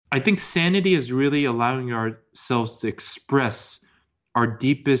I think sanity is really allowing ourselves to express our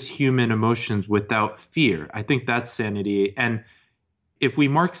deepest human emotions without fear. I think that's sanity. And if we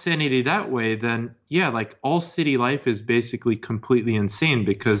mark sanity that way, then yeah, like all city life is basically completely insane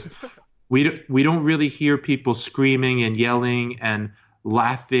because we don't really hear people screaming and yelling and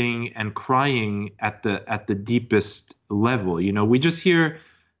laughing and crying at the deepest level. We just hear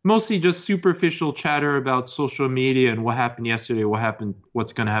mostly just superficial chatter about social media and what happened yesterday,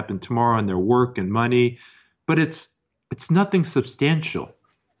 what's going to happen tomorrow, and their work and money, but it's nothing substantial.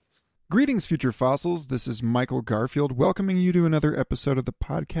 Greetings, future fossils. This is Michael Garfield welcoming you to another episode of the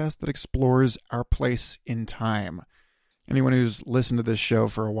podcast that explores our place in time. Anyone who's listened to this show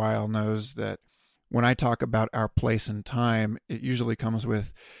for a while knows that when I talk about our place in time, it usually comes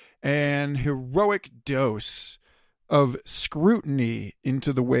with an heroic dose of scrutiny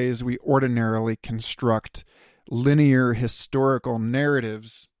into the ways we ordinarily construct linear historical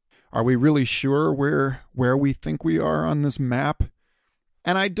narratives. Are we really sure where we think we are on this map?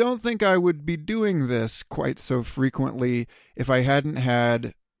 And I don't think I would be doing this quite so frequently if I hadn't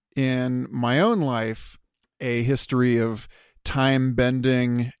had in my own life a history of time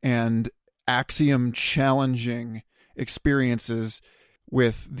bending and axiom challenging experiences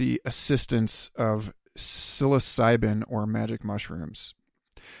with the assistance of psilocybin or magic mushrooms.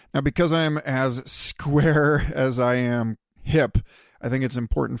 Now, because I'm as square as I am hip, I think it's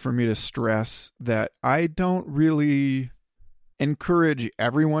important for me to stress that I don't really encourage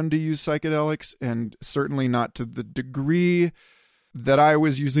everyone to use psychedelics, and certainly not to the degree that I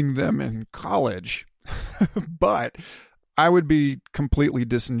was using them in college. But I would be completely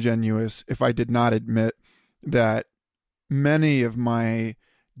disingenuous if I did not admit that many of my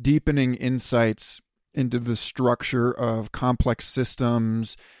deepening insights into the structure of complex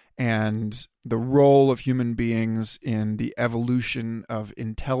systems and the role of human beings in the evolution of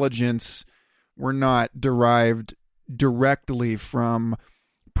intelligence were not derived directly from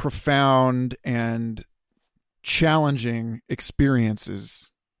profound and challenging experiences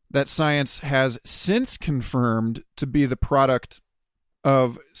that science has since confirmed to be the product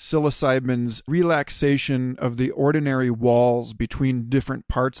of psilocybin's relaxation of the ordinary walls between different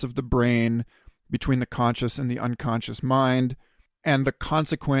parts of the brain, between the conscious and the unconscious mind, and the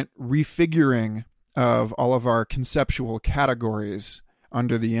consequent refiguring of all of our conceptual categories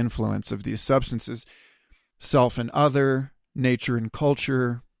under the influence of these substances: self and other, nature and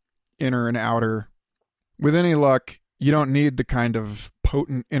culture, inner and outer. With any luck, you don't need the kind of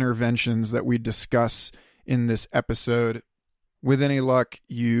potent interventions that we discuss in this episode. With any luck,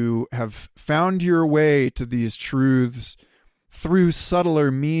 you have found your way to these truths through subtler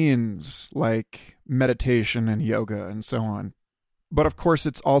means like meditation and yoga and so on. But of course,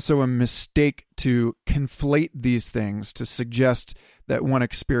 it's also a mistake to conflate these things to suggest that one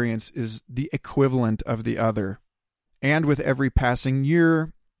experience is the equivalent of the other. And with every passing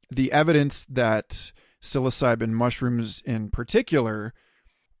year, the evidence that psilocybin mushrooms in particular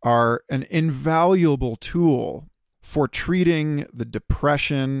are an invaluable tool for treating the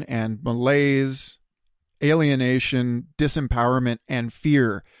depression and malaise, alienation, disempowerment, and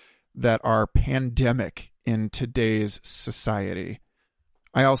fear that are pandemic in today's society.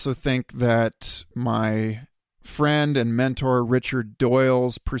 I also think that my friend and mentor Richard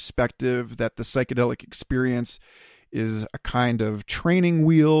Doyle's perspective that the psychedelic experience is a kind of training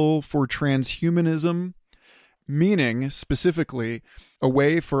wheel for transhumanism, meaning specifically a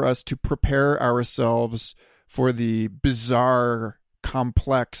way for us to prepare ourselves for the bizarre,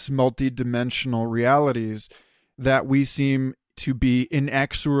 complex, multidimensional realities that we seem to be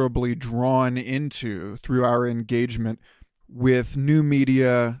inexorably drawn into through our engagement with new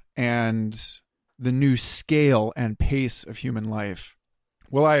media and the new scale and pace of human life.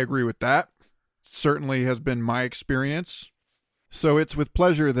 Well, I agree with that. Certainly has been my experience. So it's with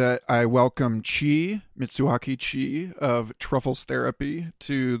pleasure that I welcome Mitsuaki Chi of Truffles Therapy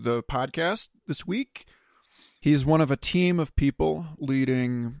to the podcast this week. He's one of a team of people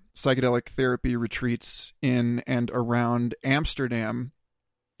leading psychedelic therapy retreats in and around Amsterdam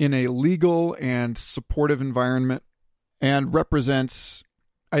in a legal and supportive environment, and represents,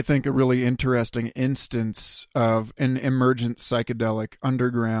 I think, a really interesting instance of an emergent psychedelic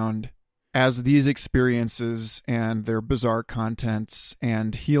underground as these experiences and their bizarre contents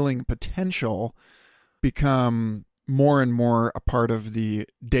and healing potential become more and more a part of the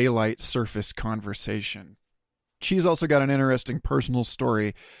daylight surface conversation. Chi's also got an interesting personal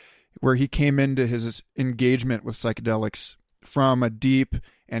story where he came into his engagement with psychedelics from a deep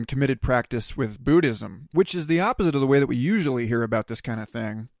and committed practice with Buddhism, which is the opposite of the way that we usually hear about this kind of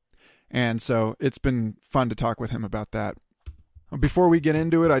thing. And so it's been fun to talk with him about that. Before we get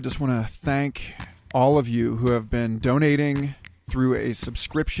into it, I just want to thank all of you who have been donating through a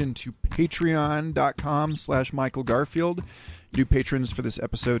subscription to patreon.com/Michael Garfield. New patrons for this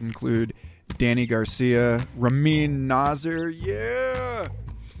episode include Danny Garcia, Ramin Nazir,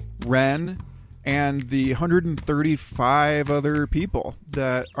 Ren, and the 135 other people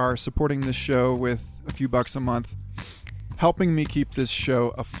that are supporting this show with a few bucks a month, helping me keep this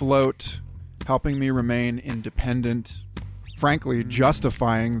show afloat, helping me remain independent, frankly,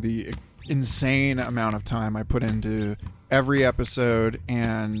 justifying the insane amount of time I put into every episode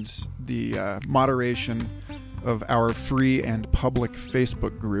and the moderation of our free and public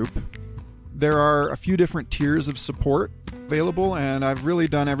Facebook group. There are a few different tiers of support available, and I've really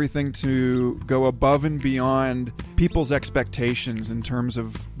done everything to go above and beyond people's expectations in terms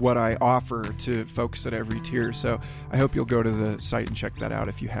of what I offer to folks at every tier. So I hope you'll go to the site and check that out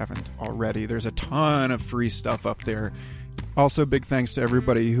if you haven't already. There's a ton of free stuff up there. Also, big thanks to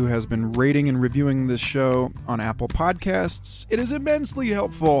everybody who has been rating and reviewing this show on Apple Podcasts. It is immensely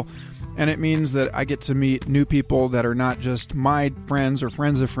helpful, and it means that I get to meet new people that are not just my friends or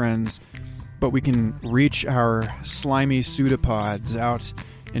friends of friends, but we can reach our slimy pseudopods out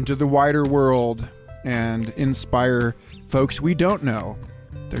into the wider world and inspire folks we don't know.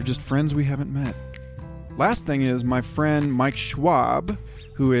 They're just friends we haven't met. Last thing is, my friend Mike Schwab,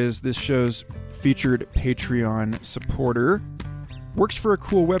 who is this show's featured Patreon supporter, works for a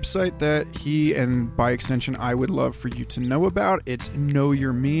cool website that he, and by extension I, would love for you to know about. It's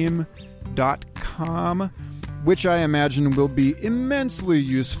knowyourmeme.com, which I imagine will be immensely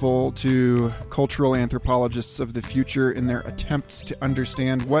useful to cultural anthropologists of the future in their attempts to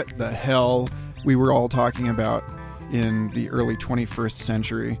understand what the hell we were all talking about in the early 21st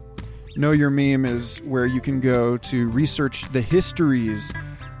century. Know Your Meme is where you can go to research the histories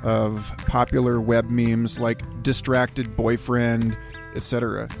of popular web memes like distracted boyfriend,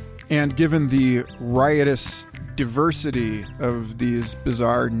 etc. And given the riotous diversity of these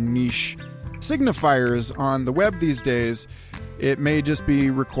bizarre niche signifiers on the web these days, it may just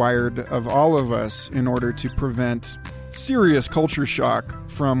be required of all of us in order to prevent serious culture shock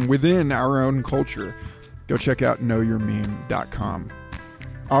from within our own culture. Go check out knowyourmeme.com.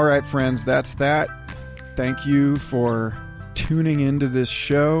 All right, friends, that's that. Thank you for tuning into this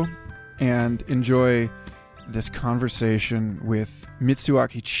show, and enjoy this conversation with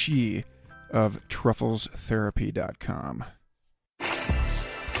Mitsuaki Chi of TrufflesTherapy.com.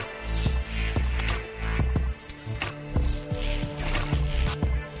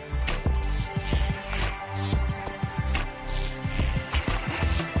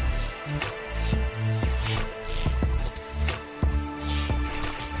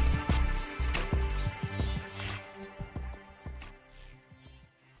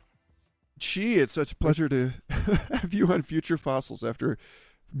 It's such a pleasure to have you on Future Fossils after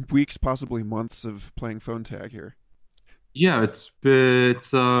weeks, possibly months of playing phone tag here. Yeah, it's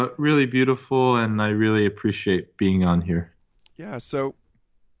really beautiful, and I really appreciate being on here. Yeah, so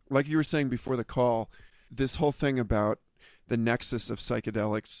like you were saying before the call, this whole thing about the nexus of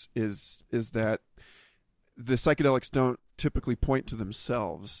psychedelics is that the psychedelics don't typically point to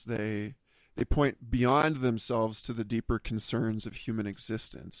themselves. They point beyond themselves to the deeper concerns of human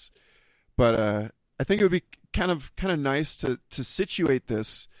existence. But I think it would be kind of nice to situate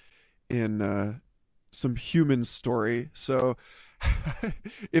this in some human story. So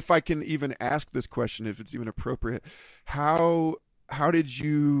if I can even ask this question, if it's even appropriate, how did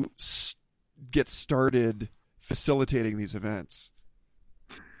you get started facilitating these events?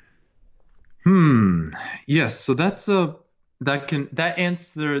 Yes, so this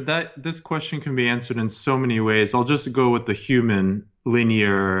question can be answered in so many ways. I'll just go with the human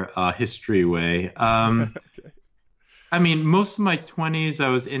linear history way. Okay. I mean, most of my 20s, I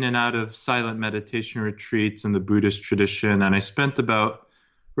was in and out of silent meditation retreats in the Buddhist tradition, and I spent about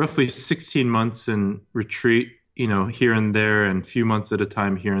roughly 16 months in retreat, here and there, and a few months at a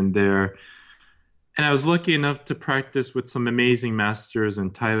time here and there. And I was lucky enough to practice with some amazing masters in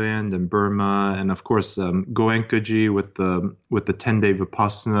Thailand and Burma, and of course Goenkaji with the 10-day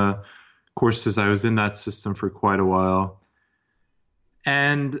Vipassana courses. I was in that system for quite a while.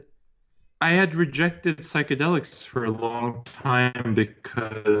 And I had rejected psychedelics for a long time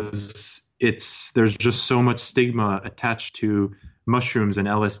because there's just so much stigma attached to mushrooms and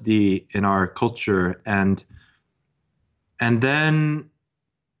LSD in our culture. And then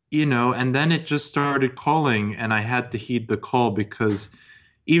it just started calling, and I had to heed the call, because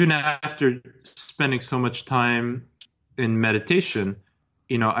even after spending so much time in meditation,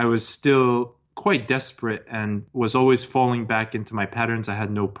 I was still quite desperate and was always falling back into my patterns. I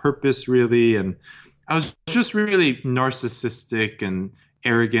had no purpose really, and I was just really narcissistic and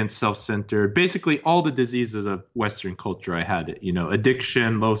arrogant, self-centered. Basically, all the diseases of Western culture. I had it,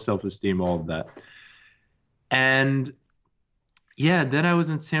 addiction, low self-esteem, all of that. And yeah, then I was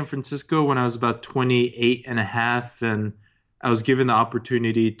in San Francisco when I was about 28 and a half, and I was given the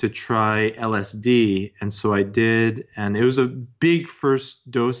opportunity to try LSD. And so I did, and it was a big first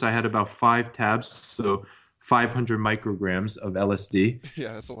dose. I had about 5 tabs, so 500 micrograms of LSD.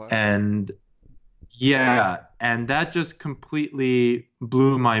 Yeah, that's a lot. And yeah, and that just completely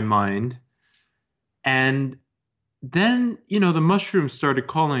blew my mind. And then, the mushrooms started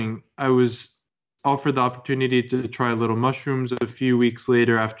calling. I was offered the opportunity to try little mushrooms a few weeks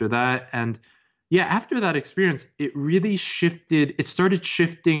later after that. And yeah, after that experience, it really shifted. It started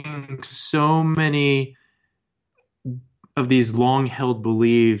shifting so many of these long held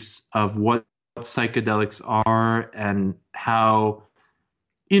beliefs of what psychedelics are and how,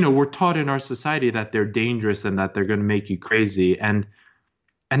 we're taught in our society that they're dangerous and that they're going to make you crazy. And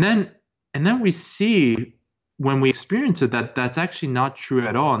then we see when we experience it that that's actually not true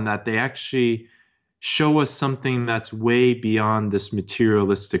at all, and that they actually show us something that's way beyond this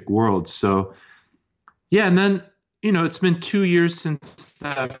materialistic world. So yeah, and then it's been 2 years since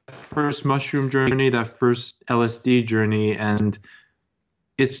that first mushroom journey, that first LSD journey, and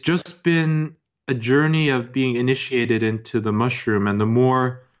it's just been a journey of being initiated into the mushroom. And the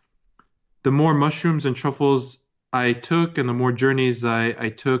more mushrooms and truffles I took and the more journeys I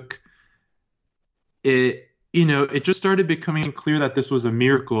took, it just started becoming clear that this was a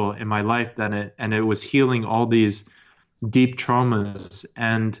miracle in my life, and it was healing all these deep traumas,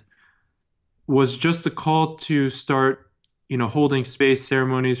 and was just a call to start, holding space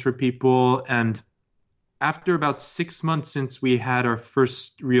ceremonies for people. And after about 6 months since we had our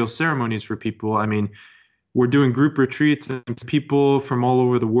first real ceremonies for people, I mean, we're doing group retreats and people from all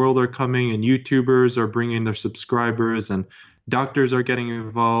over the world are coming, and YouTubers are bringing their subscribers, and doctors are getting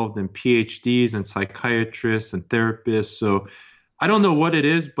involved, and PhDs and psychiatrists and therapists. So I don't know what it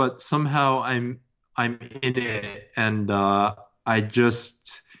is, but somehow I'm in it, and I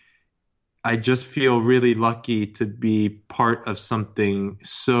just feel really lucky to be part of something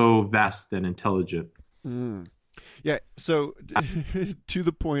so vast and intelligent. Mm. Yeah. So to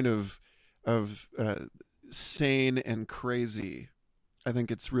the point of sane and crazy, I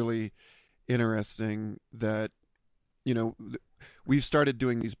think it's really interesting that we've started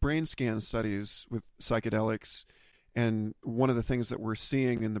doing these brain scan studies with psychedelics, and one of the things that we're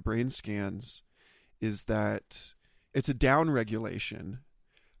seeing in the brain scans is that it's a downregulation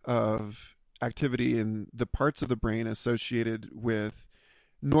of activity in the parts of the brain associated with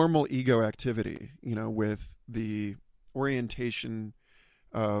normal ego activity, with the orientation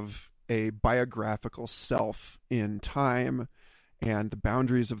of a biographical self in time and the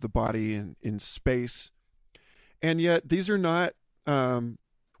boundaries of the body in space. And yet these are not, when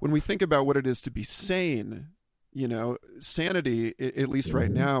we think about what it is to be sane, sanity, at least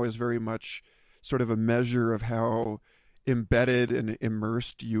right now, is very much sort of a measure of how embedded and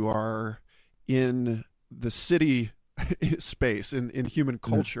immersed you are in the city space, in human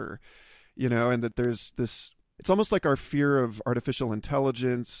culture, and that there's this, it's almost like our fear of artificial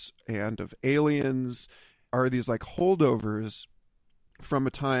intelligence and of aliens are these like holdovers from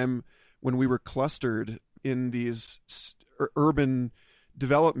a time when we were clustered in these urban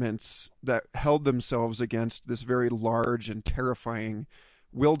developments that held themselves against this very large and terrifying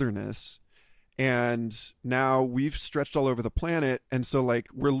wilderness. And now we've stretched all over the planet, and so like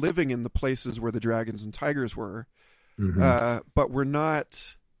we're living in the places where the dragons and tigers were, but we're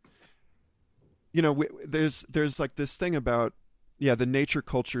not. There's like this thing about the nature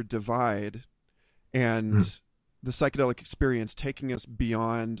culture divide, and the psychedelic experience taking us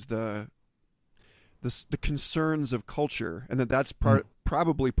beyond the concerns of culture, and that's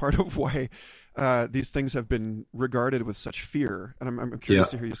probably part of why these things have been regarded with such fear. And I'm curious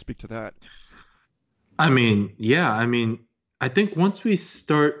to hear you speak to that. I mean, I think once we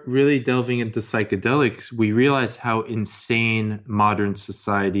start really delving into psychedelics, we realize how insane modern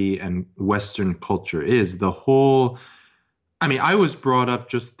society and Western culture is. I was brought up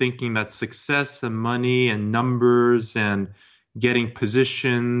just thinking that success and money and numbers and getting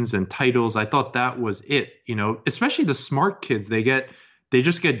positions and titles, I thought that was it, especially the smart kids, they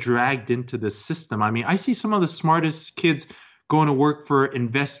just get dragged into the system. I mean, I see some of the smartest kids going to work for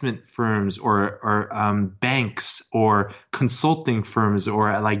investment firms or banks or consulting firms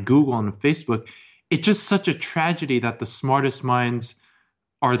or like Google and Facebook. It's just such a tragedy that the smartest minds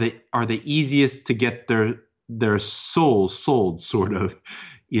are the easiest to get their souls sold, sort of,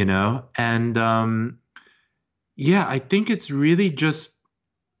 and I think it's really just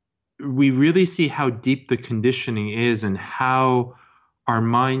we really see how deep the conditioning is and how our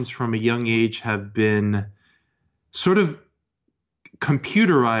minds from a young age have been sort of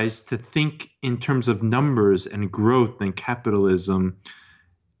computerized to think in terms of numbers and growth and capitalism,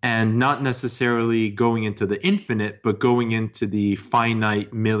 and not necessarily going into the infinite, but going into the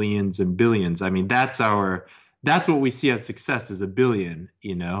finite millions and billions. I mean, that's what we see as success, is a billion,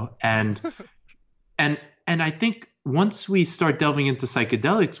 and I think once we start delving into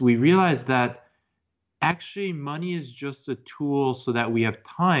psychedelics, we realize that actually money is just a tool so that we have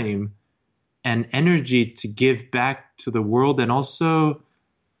time and energy to give back to the world, and also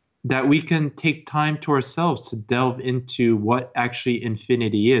that we can take time to ourselves to delve into what actually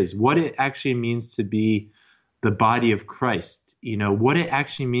infinity is, what it actually means to be the body of Christ, what it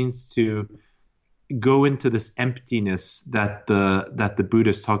actually means to go into this emptiness that the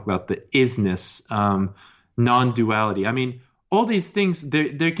Buddhists talk about, the isness, non-duality. I mean, all these things,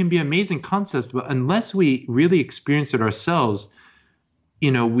 there can be amazing concepts, but unless we really experience it ourselves,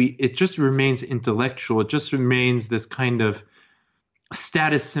 it just remains intellectual. It just remains this kind of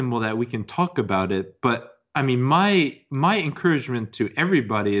status symbol that we can talk about it. But I mean, my encouragement to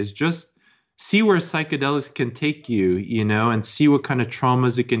everybody is just see where psychedelics can take you, and see what kind of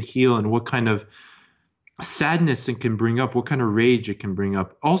traumas it can heal, and what kind of sadness it can bring up, what kind of rage it can bring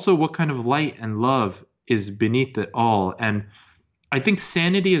up. Also, what kind of light and love is beneath it all. And I think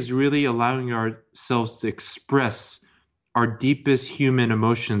sanity is really allowing ourselves to express our deepest human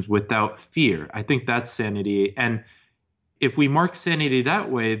emotions without fear. I think that's sanity. And if we mark sanity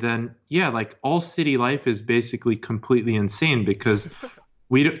that way, then yeah, like all city life is basically completely insane, because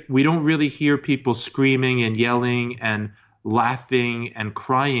we don't really hear people screaming and yelling and laughing and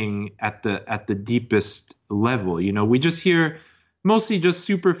crying at the deepest level. We just hear mostly just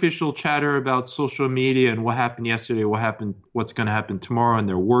superficial chatter about social media and what happened yesterday, what's going to happen tomorrow, and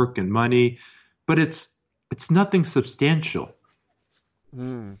their work and money, but it's nothing substantial.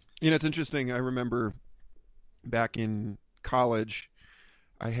 It's interesting. I remember back in college,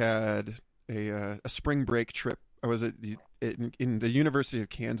 I had a spring break trip. I was in the University of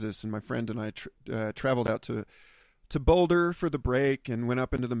Kansas, and my friend and I traveled out to Boulder for the break and went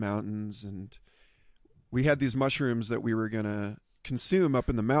up into the mountains, and we had these mushrooms that we were going to consume up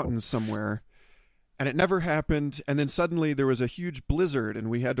in the mountains somewhere, and it never happened. And then suddenly there was a huge blizzard, and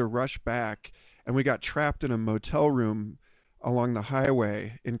we had to rush back, and we got trapped in a motel room along the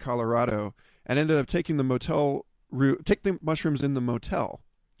highway in Colorado, and ended up taking the mushrooms in the motel.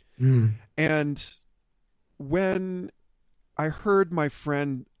 And when I heard my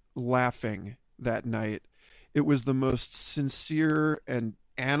friend laughing that night, it was the most sincere and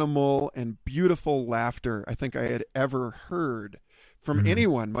animal and beautiful laughter I think I had ever heard from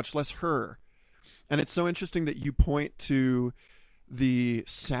anyone, much less her. And it's so interesting that you point to the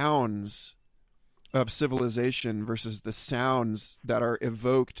sounds of civilization versus the sounds that are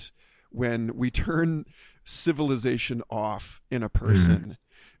evoked when we turn civilization off in a person.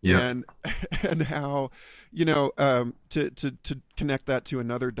 And how, to connect that to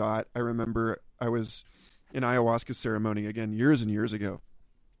another dot, I remember I was in ayahuasca ceremony again years and years ago,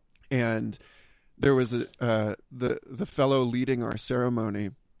 and there was the fellow leading our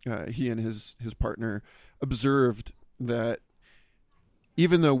ceremony. He and his partner observed that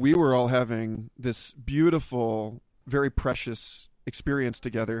even though we were all having this beautiful, very precious experience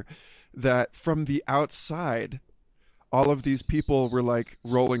together, that from the outside, all of these people were like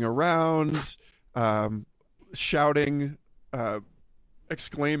rolling around, shouting,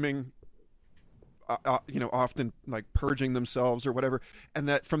 exclaiming, often like purging themselves or whatever. And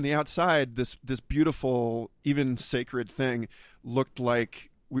that from the outside, this beautiful, even sacred thing looked like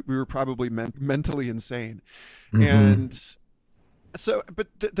we were probably mentally insane. And so, but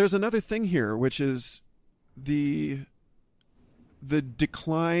there's another thing here, which is the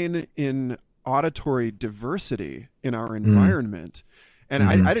decline in auditory diversity in our environment. And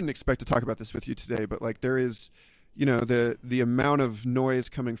I didn't expect to talk about this with you today, but like there is, the amount of noise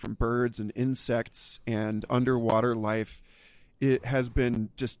coming from birds and insects and underwater life, it has been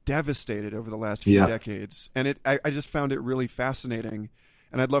just devastated over the last few decades. And I just found it really fascinating.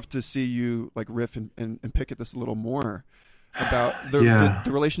 And I'd love to see you like riff and pick at this a little more about the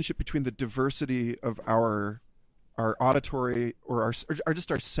relationship between the diversity of our auditory or our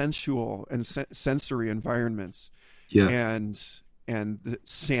just our sensual and sensory environments, and the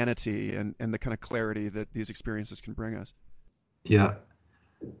sanity and the kind of clarity that these experiences can bring us.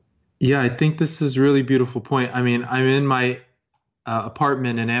 I think this is a really beautiful point. I mean, I'm in my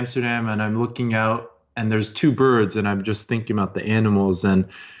apartment in Amsterdam, and I'm looking out, and there's two birds, and I'm just thinking about the animals. And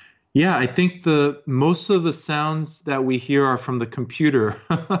Yeah, I think the most of the sounds that we hear are from the computer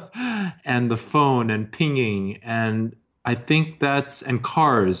and the phone and pinging, and I think that's and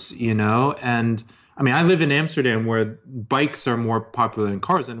cars, and I mean I live in Amsterdam where bikes are more popular than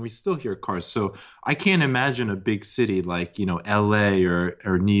cars and we still hear cars. So I can't imagine a big city like, LA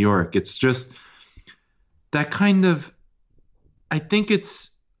or New York. It's just that kind of I think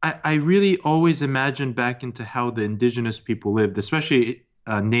I really always imagine back into how the indigenous people lived, especially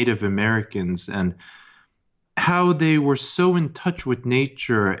Native Americans, and how they were so in touch with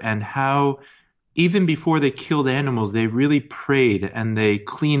nature, and how even before they killed animals, they really prayed and they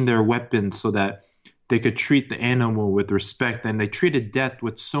cleaned their weapons so that they could treat the animal with respect, and they treated death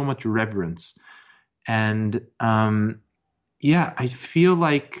with so much reverence. And yeah, I feel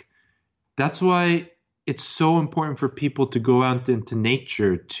like that's why it's so important for people to go out into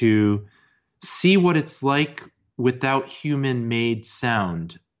nature to see what it's like without human made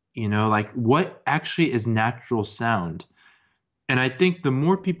sound, like what actually is natural sound. And I think the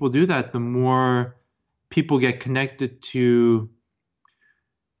more people do that, the more people get connected to,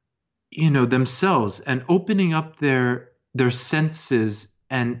 themselves and opening up their senses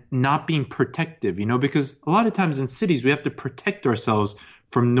and not being protective, because a lot of times in cities we have to protect ourselves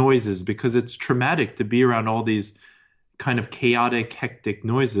from noises because it's traumatic to be around all these kind of chaotic, hectic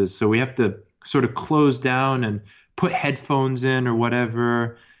noises. So we have to sort of close down and put headphones in or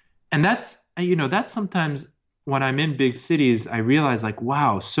whatever. And that's sometimes when I'm in big cities, I realize like,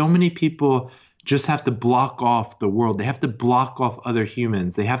 wow, so many people just have to block off the world. They have to block off other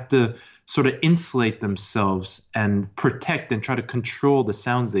humans. They have to sort of insulate themselves and protect and try to control the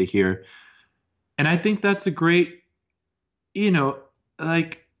sounds they hear. And I think that's a great, you know,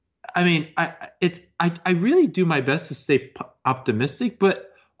 like, I mean, I really do my best to stay optimistic,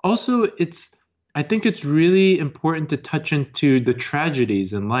 but also I think it's really important to touch into the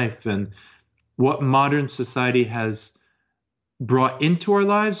tragedies in life and what modern society has brought into our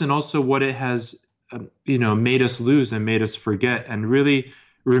lives, and also what it has, made us lose and made us forget, and really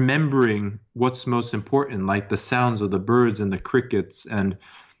remembering what's most important, like the sounds of the birds and the crickets, and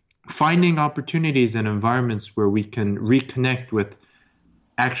finding opportunities and environments where we can reconnect with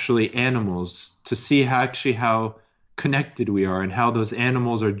actually animals to see how connected we are and how those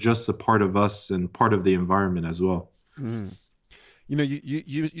animals are just a part of us and part of the environment as well. Mm.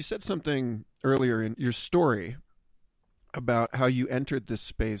 You said something earlier in your story about how you entered this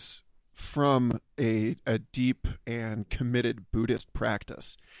space from a deep and committed Buddhist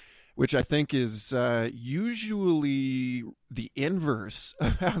practice, which I think is usually the inverse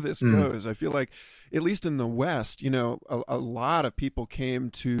of how this Mm, goes. I feel like, at least in the West, a lot of people came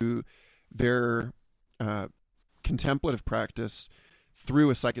to their uh, contemplative practice through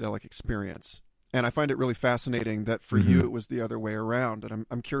a psychedelic experience. And I find it really fascinating that for you mhm. it was the other way around. And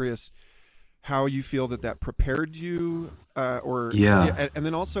I'm curious how you feel that prepared you, or Yeah. yeah, and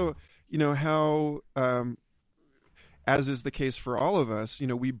then also, how, as is the case for all of us,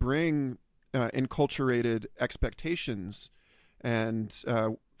 we bring enculturated expectations and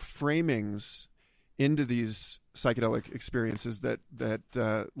framings into these psychedelic experiences that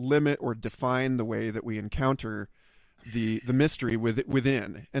limit or define the way that we encounter the mystery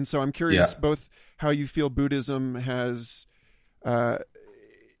within. And so I'm curious Yeah. both how you feel Buddhism has uh,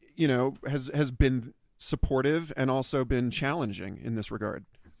 has been supportive and also been challenging in this regard.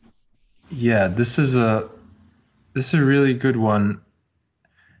 Yeah, this is a really good one.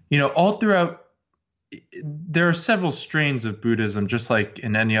 All throughout there are several strains of Buddhism, just like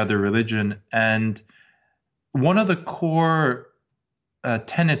in any other religion. And one of the core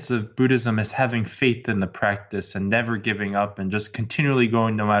tenets of Buddhism is having faith in the practice and never giving up and just continually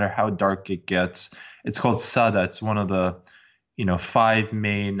going no matter how dark it gets. It's called Sada. It's one of the, five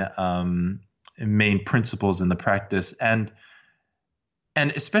main principles in the practice. And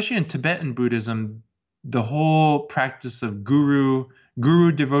especially in Tibetan Buddhism, the whole practice of guru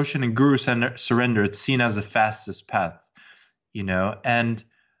devotion and guru surrender, it's seen as the fastest path, and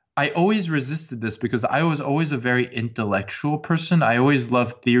I always resisted this because I was always a very intellectual person. I always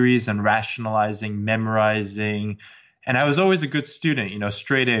loved theories and rationalizing, memorizing, and I was always a good student,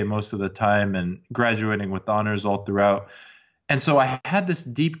 straight A most of the time and graduating with honors all throughout. And so I had this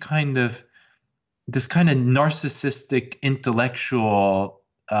kind of narcissistic intellectual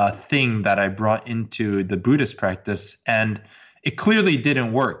thing that I brought into the Buddhist practice. And it clearly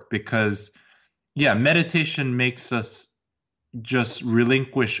didn't work because, yeah, meditation makes us just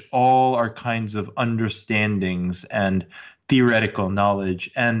relinquish all our kinds of understandings and theoretical knowledge.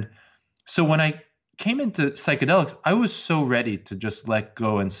 And so when I came into psychedelics, I was so ready to just let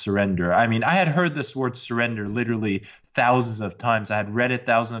go and surrender. I mean, I had heard this word surrender literally thousands of times. I had read it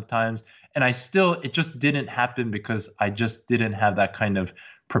thousands of times, and it just didn't happen because I just didn't have that kind of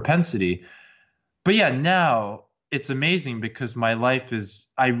propensity. But yeah, now it's amazing because my life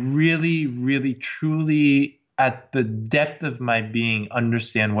I really, really, truly, at the depth of my being,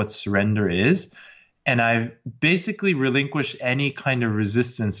 understand what surrender is. And I've basically relinquished any kind of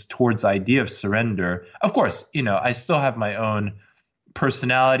resistance towards the idea of surrender. Of course, I still have my own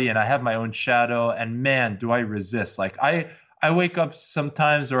personality and I have my own shadow. And man, do I resist. Like I wake up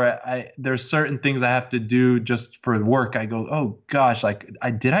sometimes, or there's certain things I have to do just for work. I go, oh gosh, like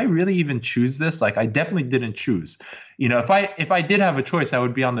did I really even choose this? Like I definitely didn't choose. If I did have a choice, I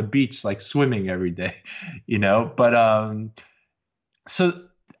would be on the beach, like swimming every day, But so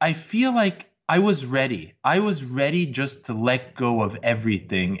I feel like I was ready. I was ready just to let go of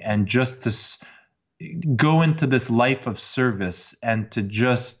everything and just to go into this life of service and to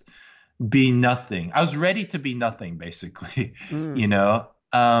just be nothing. I was ready to be nothing, basically,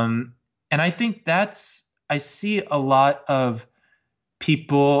 And I think I see a lot of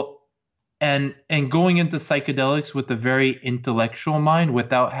people and going into psychedelics with a very intellectual mind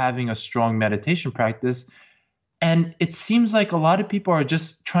without having a strong meditation practice. And it seems like a lot of people are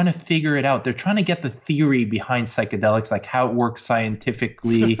just trying to figure it out. They're trying to get the theory behind psychedelics, like how it works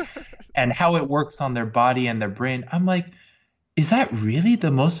scientifically and how it works on their body and their brain. I'm like, is that really the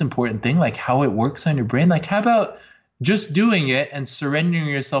most important thing? Like how it works on your brain? Like how about just doing it and surrendering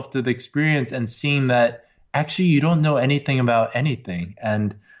yourself to the experience and seeing that actually you don't know anything about anything.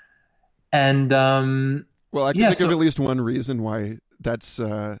 Well, I can think of at least one reason why that's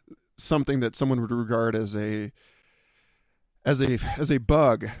something that someone would regard as a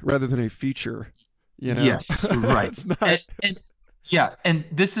bug rather than a feature. Yes, right. And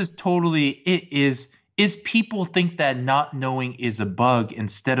this is totally is people think that not knowing is a bug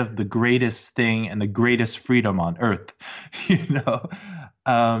instead of the greatest thing and the greatest freedom on earth.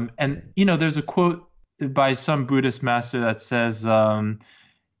 There's a quote by some Buddhist master that says I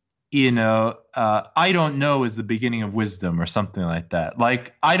don't know is the beginning of wisdom, or something like that.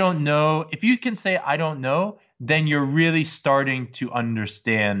 Like, I don't know. If you can say I don't know, then you're really starting to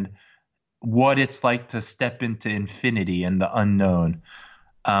understand what it's like to step into infinity and the unknown.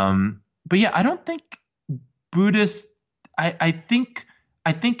 But yeah, I don't think Buddhist. I think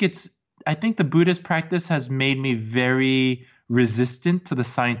the Buddhist practice has made me very resistant to the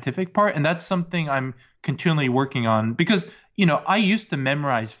scientific part, and that's something I'm continually working on because I used to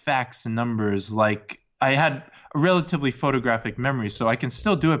memorize facts and numbers. Like, I had a relatively photographic memory, so I can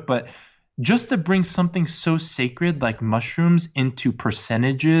still do it. But just to bring something so sacred like mushrooms into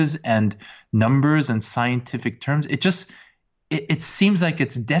percentages and numbers and scientific terms, it seems like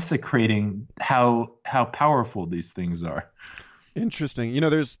it's desecrating how powerful these things are. Interesting.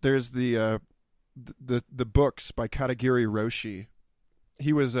 There's the books by Katagiri Roshi.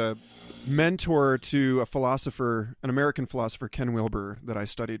 He was a mentor to an American philosopher, Ken Wilber, that I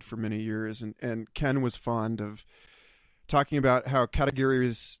studied for many years. And Ken was fond of talking about how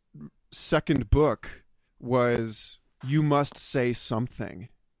Katagiri's second book was You Must Say Something.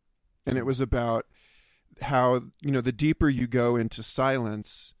 And it was about how, the deeper you go into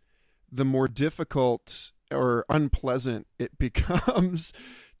silence, the more difficult or unpleasant it becomes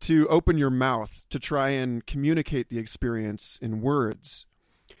to open your mouth to try and communicate the experience in words.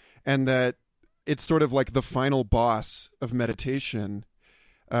 And that it's sort of like the final boss of meditation.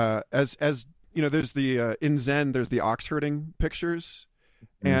 As there's in Zen, there's the ox herding pictures,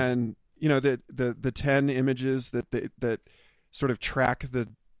 and the 10 images that sort of track the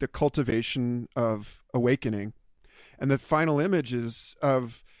cultivation of awakening, and the final image is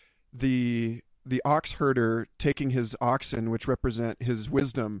of the ox herder taking his oxen, which represent his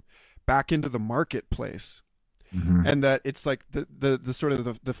wisdom, back into the marketplace. Mm-hmm. And that it's like the sort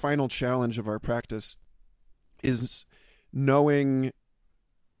of the final challenge of our practice is knowing,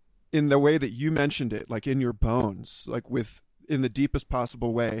 in the way that you mentioned it, like in your bones, like in the deepest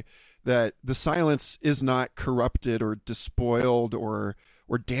possible way, that the silence is not corrupted or despoiled or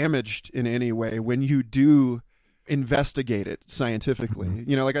damaged in any way when you do investigate it scientifically.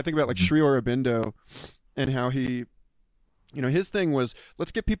 Mm-hmm. Like I think about like Sri Aurobindo and how he, his thing was,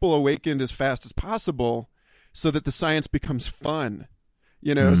 let's get people awakened as fast as possible so that the science becomes fun,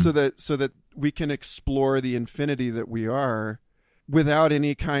 so that we can explore the infinity that we are without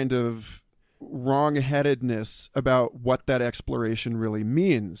any kind of wrong-headedness about what that exploration really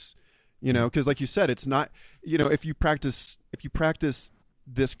means. Because like you said, it's not, if you practice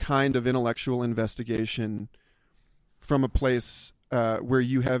this kind of intellectual investigation from a place where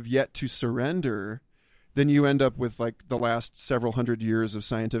you have yet to surrender, then you end up with like the last several hundred years of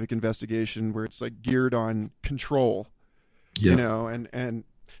scientific investigation where it's like geared on control, Yeah. and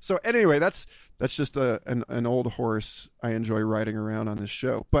so anyway, that's just an old horse I enjoy riding around on this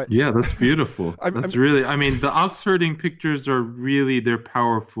show. But Yeah, that's beautiful. That's really, I mean, the Oxfording pictures are really, they're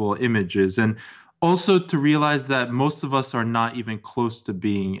powerful images. And also to realize that most of us are not even close to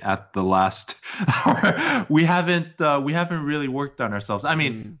being at the last, we haven't really worked on ourselves. I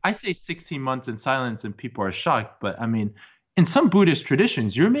mean, I say 16 months in silence and people are shocked, but I mean, in some Buddhist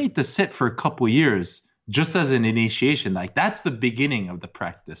traditions, you're made to sit for a couple years just as an initiation. Like that's the beginning of the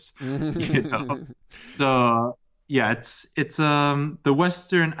practice, So yeah, it's the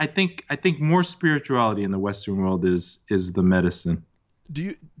Western. I think more spirituality in the Western world is the medicine.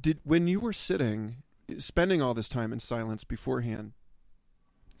 When you were spending all this time in silence beforehand,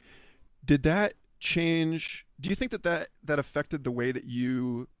 did that change? Do you think that affected the way that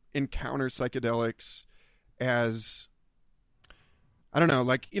you encounter psychedelics as, I don't know,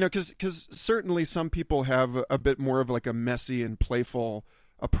 like, because certainly some people have a bit more of like a messy and playful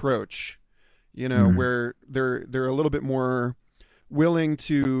approach, where they're a little bit more willing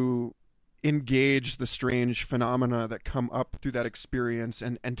to engage the strange phenomena that come up through that experience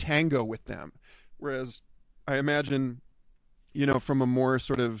and tango with them. Whereas I imagine, from a more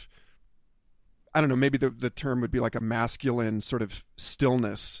sort of, I don't know, maybe the term would be like a masculine sort of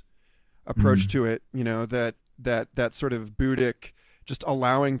stillness approach to it, that sort of Buddhic, just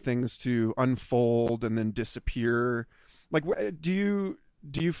allowing things to unfold and then disappear. Like, do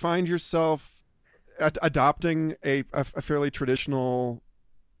you find yourself adopting a fairly traditional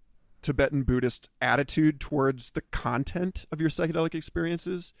Tibetan Buddhist attitude towards the content of your psychedelic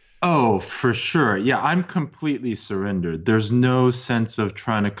experiences? Oh, for sure. Yeah, I'm completely surrendered. There's no sense of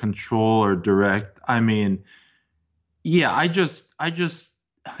trying to control or direct. I mean, yeah, I just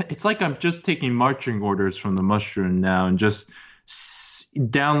it's like I'm just taking marching orders from the mushroom now and just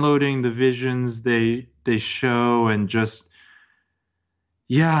downloading the visions they show and just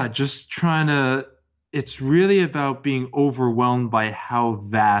trying to. It's really about being overwhelmed by how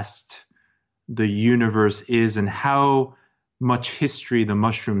vast the universe is and how much history the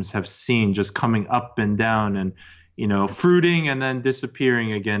mushrooms have seen, just coming up and down and, fruiting and then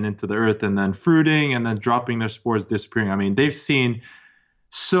disappearing again into the earth, and then fruiting and then dropping their spores, disappearing. I mean, they've seen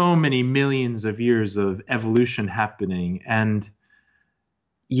so many millions of years of evolution happening. And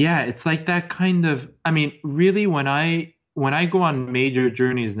yeah, it's like that kind of, I mean, really when I go on major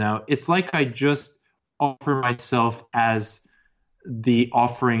journeys now, it's like I just offer myself as the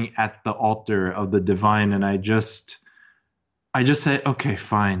offering at the altar of the divine, and I just say, okay,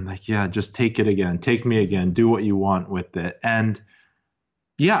 fine, like, yeah, just take it again, take me again, do what you want with it. And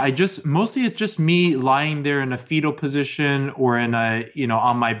yeah, mostly it's just me lying there in a fetal position or in a,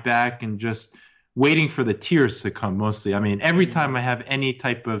 on my back and just waiting for the tears to come mostly. I mean, every time I have any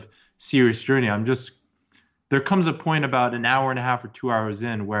type of serious journey, there comes a point about an hour and a half or 2 hours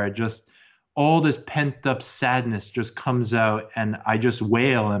in where all this pent up sadness just comes out, and I just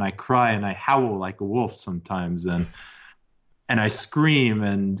wail and I cry and I howl like a wolf sometimes, and I scream.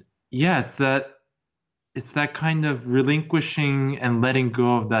 And yeah, it's that kind of relinquishing and letting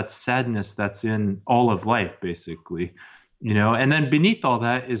go of that sadness that's in all of life, basically, and then beneath all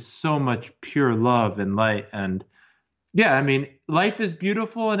that is so much pure love and light. And yeah, I mean, life is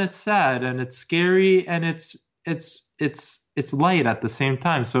beautiful and it's sad and it's scary and it's light at the same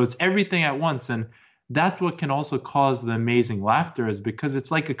time. So it's everything at once. And that's what can also cause the amazing laughter, is because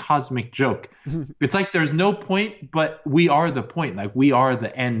it's like a cosmic joke. It's like there's no point, but we are the point. Like we are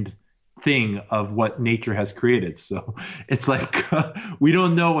the end thing of what nature has created. So it's like we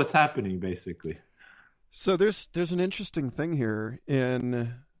don't know what's happening, basically. So there's an interesting thing here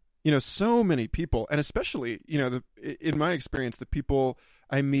in, so many people, and especially, in my experience, the people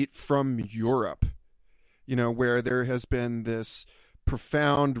I meet from Europe, where there has been this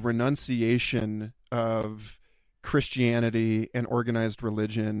profound renunciation of Christianity and organized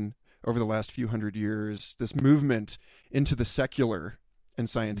religion over the last few hundred years, this movement into the secular and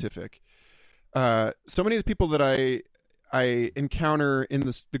scientific. So many of the people that I encounter in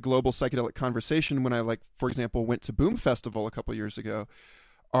the global psychedelic conversation when I, like, for example, went to Boom Festival a couple years ago,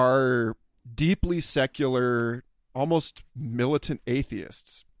 are deeply secular, almost militant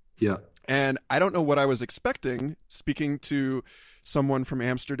atheists. Yeah. And I don't know what I was expecting speaking to someone from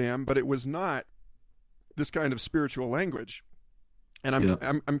Amsterdam, but it was not this kind of spiritual language. And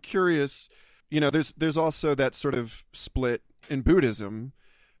I'm curious, there's also that sort of split in Buddhism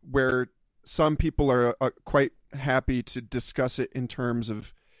where some people are quite happy to discuss it in terms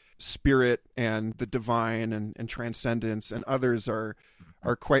of spirit and the divine and transcendence, and others are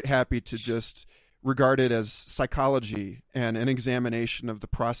quite happy to just regarded as psychology and an examination of the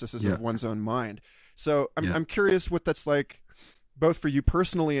processes of one's own mind. So I'm curious what that's like, both for you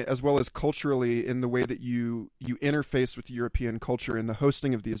personally as well as culturally, in the way that you interface with European culture in the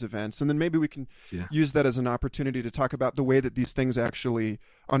hosting of these events. And then maybe we can use that as an opportunity to talk about the way that these things actually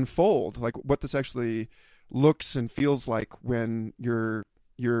unfold, like what this actually looks and feels like when you're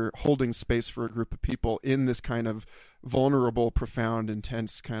holding space for a group of people in this kind of vulnerable, profound,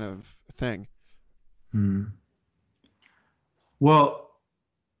 intense kind of thing. Well,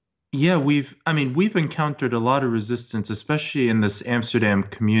 yeah, we've encountered a lot of resistance, especially in this Amsterdam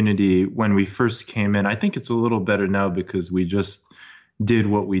community when we first came in. I think it's a little better now because we just did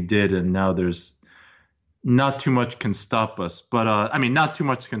what we did, and now there's not too much can stop us. But not too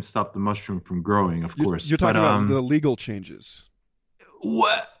much can stop the mushroom from growing, of course. You're talking about the legal changes.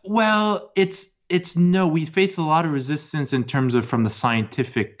 Well, it's no, we faced a lot of resistance in terms of from the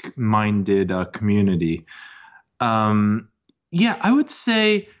scientific minded community. I would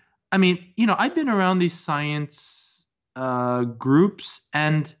say, I've been around these science groups,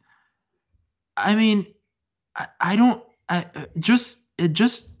 and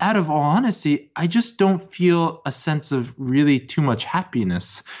just out of all honesty, I just don't feel a sense of really too much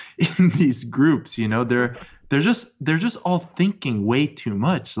happiness in these groups. They're just all thinking way too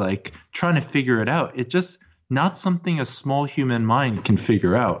much, like trying to figure it out. It's just not something a small human mind can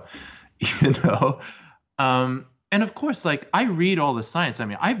figure out, And of course, like, I read all the science.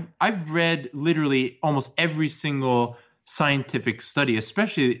 I've read literally almost every single scientific study,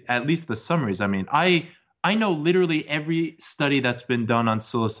 especially at least the summaries. I know literally every study that's been done on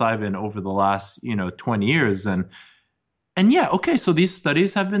psilocybin over the last 20 years, and so these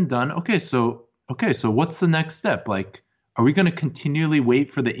studies have been done. Okay, so what's the next step? Like, are we going to continually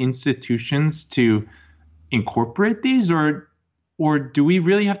wait for the institutions to incorporate these, or do we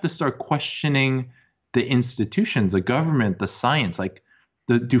really have to start questioning the institutions, the government, the science? Like,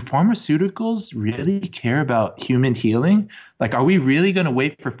 do pharmaceuticals really care about human healing? Like, are we really going to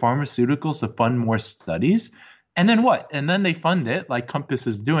wait for pharmaceuticals to fund more studies? And then what? And then they fund it, like Compass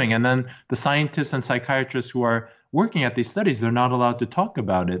is doing. And then the scientists and psychiatrists who are working at these studies, they're not allowed to talk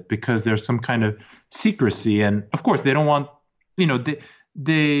about it because there's some kind of secrecy. And of course, they don't want,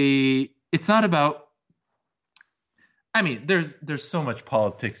 it's not about, there's so much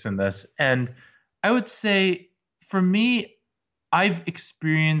politics in this. And I would say, for me, I've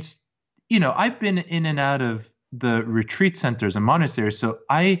experienced, I've been in and out of the retreat centers and monasteries. So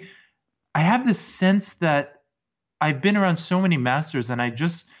I have this sense that I've been around so many masters, and I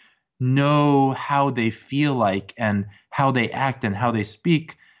just know how they feel like and how they act and how they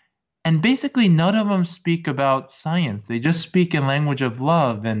speak. And basically none of them speak about science. They just speak in language of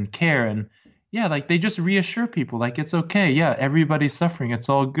love and care. And like, they just reassure people, like, it's okay. Yeah, everybody's suffering. It's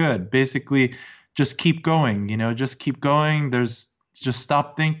all good. Basically, just keep going, just keep going. Just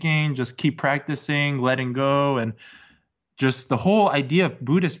stop thinking, just keep practicing, letting go. And just the whole idea of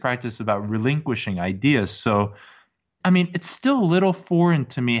Buddhist practice about relinquishing ideas. So, it's still a little foreign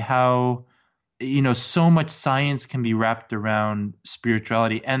to me how, so much science can be wrapped around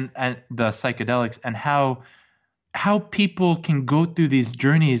spirituality and the psychedelics, and how people can go through these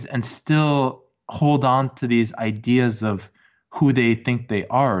journeys and still hold on to these ideas of who they think they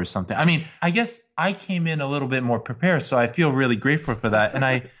are or something. I guess I came in a little bit more prepared, so I feel really grateful for that. And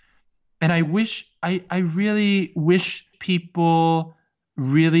I really wish people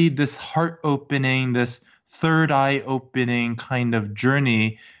really this heart opening, this third eye opening kind of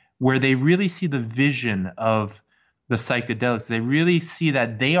journey where they really see the vision of the psychedelics. They really see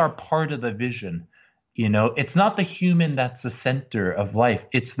that they are part of the vision. It's not the human that's the center of life.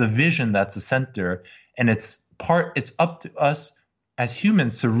 It's the vision that's the center. And it's up to us as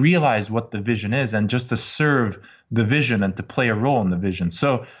humans to realize what the vision is and just to serve the vision and to play a role in the vision.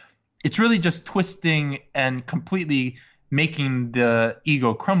 So it's really just twisting and completely making the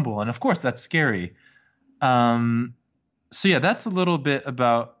ego crumble. And of course, that's scary. That's a little bit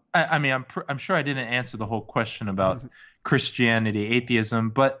about, I'm sure I didn't answer the whole question about Christianity, atheism,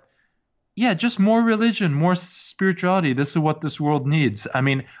 but just more religion, more spirituality. This is what this world needs.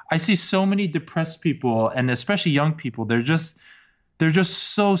 I see so many depressed people, and especially young people. They're just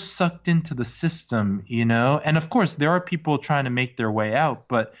so sucked into the system, And of course, there are people trying to make their way out,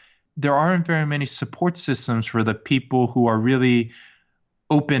 but there aren't very many support systems for the people who are really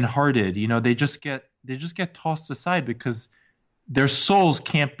open-hearted. They just get tossed aside because their souls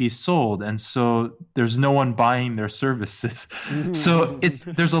can't be sold, and so there's no one buying their services. So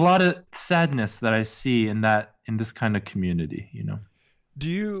there's a lot of sadness that I see in this kind of community. Do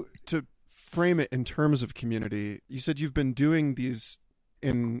you, to frame it in terms of community, you said you've been doing these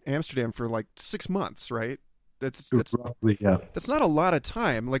in Amsterdam for like 6 months, right? That's Roughly, yeah. that's not a lot of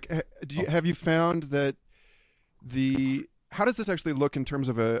time. Like, have you found that how does this actually look in terms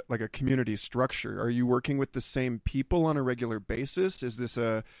of a community structure? Are you working with the same people on a regular basis? Is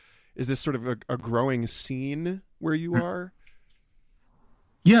this sort of a growing scene where you are?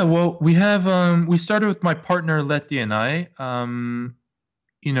 Yeah, well, we started with my partner Letty and I.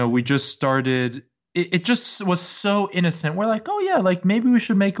 We just started. It just was so innocent. We're like, oh yeah, like maybe we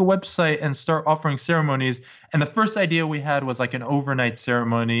should make a website and start offering ceremonies. And the first idea we had was like an overnight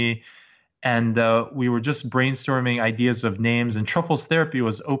ceremony, and we were just brainstorming ideas of names. And Truffles Therapy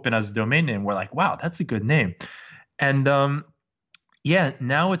was open as a domain name. We're like, wow, that's a good name. And yeah,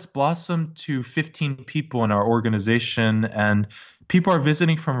 now it's blossomed to 15 people in our organization, and people are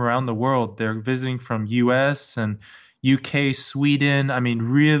visiting from around the world. They're visiting from US and UK, Sweden. I mean,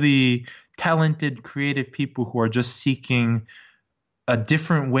 really talented, creative people who are just seeking a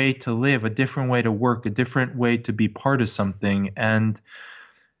different way to live, a different way to work, a different way to be part of something. And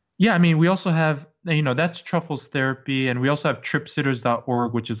yeah, I mean, we also have, that's Truffles Therapy, and we also have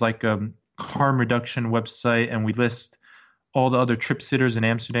tripsitters.org, which is like a harm reduction website, and we list all the other trip sitters in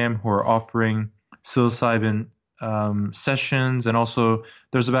Amsterdam who are offering psilocybin sessions. And also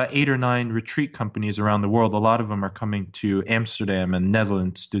there's about 8 or 9 retreat companies around the world. A lot of them are coming to Amsterdam and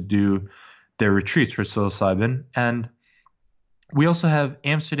Netherlands to do their retreats for psilocybin. And we also have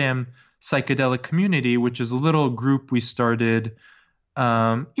Amsterdam Psychedelic Community, which is a little group we started,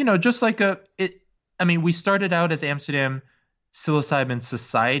 just like we started out as Amsterdam Psilocybin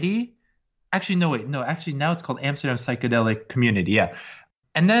Society. Actually, no, wait. No, actually, now it's called Amsterdam Psychedelic Community. Yeah.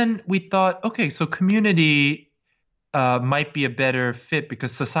 And then we thought, okay, so community might be a better fit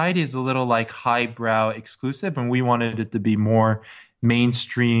because society is a little like highbrow exclusive, and we wanted it to be more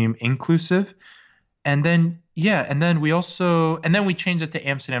mainstream inclusive. And then, yeah, and then we changed it to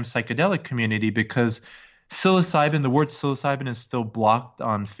Amsterdam Psychedelic Community because the word psilocybin is still blocked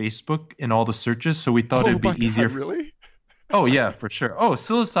on Facebook in all the searches. So we thought it'd be easier. God, really? Oh, yeah, for sure. Oh,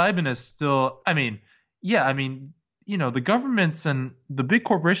 psilocybin is still, the governments and the big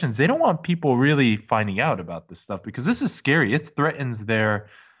corporations, they don't want people really finding out about this stuff because this is scary. It threatens their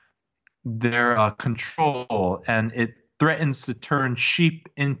control, and it threatens to turn sheep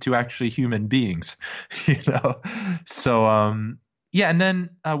into actually human beings, So, yeah, and then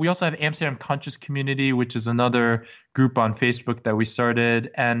we also have Amsterdam Conscious Community, which is another group on Facebook that we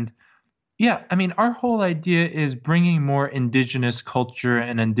started. And yeah, I mean, our whole idea is bringing more indigenous culture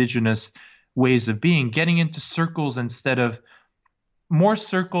and indigenous ways of being, getting into circles instead of more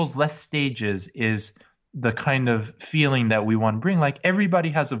circles, less stages is the kind of feeling that we want to bring. Like everybody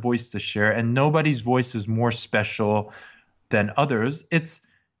has a voice to share and nobody's voice is more special than others. It's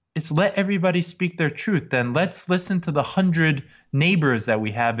let everybody speak their truth. And let's listen to the 100 neighbors that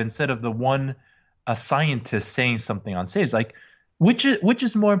we have instead of the one a scientist saying something on stage. Like, which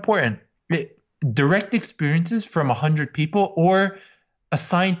is more important? Direct experiences from 100 people or a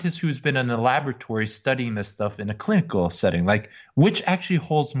scientist who's been in a laboratory studying this stuff in a clinical setting? Like, which actually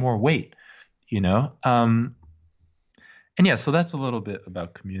holds more weight, And yeah, so that's a little bit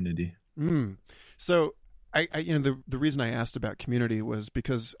about community. So I the reason I asked about community was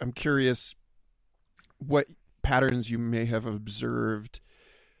because I'm curious what patterns you may have observed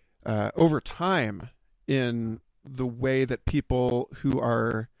over time in the way that people who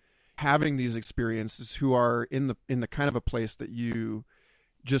are having these experiences, who are in the kind of a place that you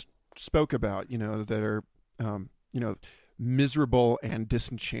just spoke about, that are miserable and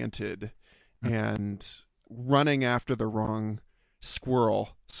disenchanted and running after the wrong squirrel,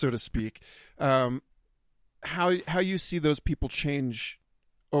 so to speak. How you see those people change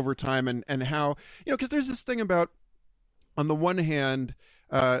over time, and how, because there's this thing about, on the one hand,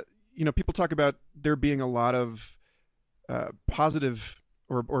 people talk about there being a lot of positive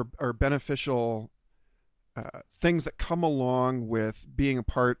or beneficial things that come along with being a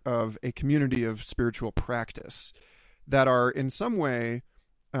part of a community of spiritual practice that are in some way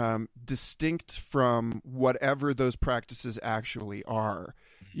distinct from whatever those practices actually are.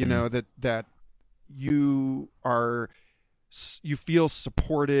 That you feel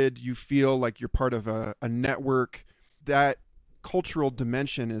supported, you feel like you're part of a network. That cultural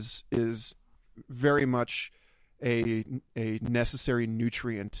dimension is very much a necessary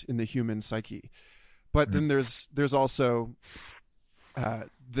nutrient in the human psyche. But then there's also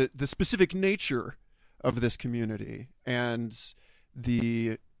the specific nature of this community and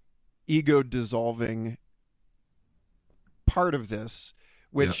the ego dissolving part of this,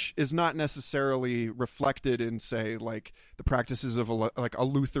 which is not necessarily reflected in, say, like the practices of a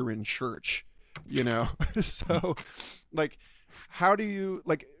Lutheran church, So, like, how do you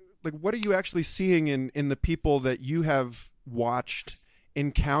like what are you actually seeing in the people that you have watched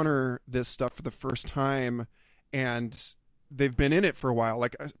encounter this stuff for the first time, and they've been in it for a while?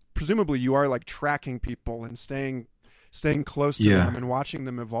 Like presumably you are like tracking people and staying close to them and watching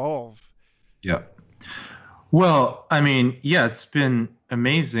them evolve. Yeah. Well, I mean, yeah, it's been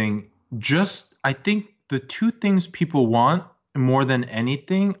amazing. Just, I think the two things people want more than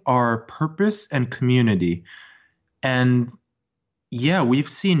anything are purpose and community. And yeah, we've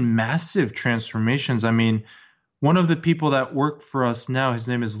seen massive transformations. I mean, one of the people that work for us now, his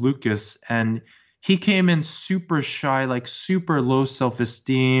name is Lucas, and he came in super shy, like super low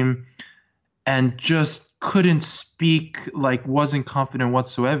self-esteem, and just couldn't speak, like wasn't confident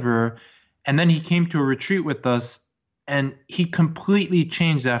whatsoever. And then he came to a retreat with us, and he completely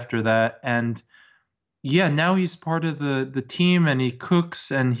changed after that. And yeah, now he's part of the team, and he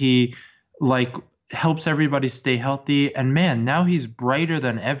cooks, and he like helps everybody stay healthy. And man, now he's brighter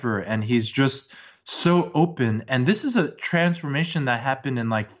than ever, and he's just so open. And this is a transformation that happened in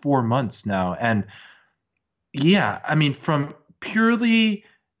like 4 months now. And yeah, I mean, from purely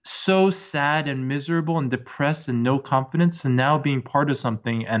so sad and miserable and depressed and no confidence, and now being part of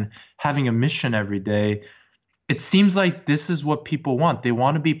something and having a mission every day, it seems like this is what people want. They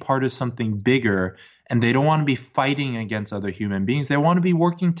want to be part of something bigger, and they don't want to be fighting against other human beings. They want to be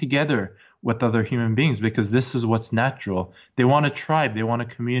working together with other human beings because this is what's natural. They want a tribe. They want a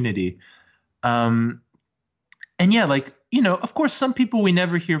community. And yeah, like, you know, of course, some people we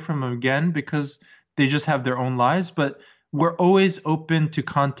never hear from again because they just have their own lives, but we're always open to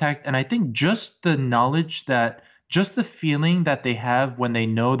contact. And I think just the knowledge that, just the feeling that they have when they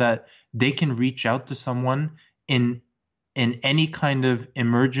know that they can reach out to someone in any kind of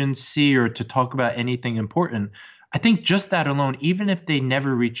emergency or to talk about anything important, I think just that alone, even if they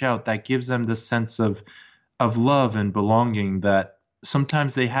never reach out, that gives them this sense of love and belonging that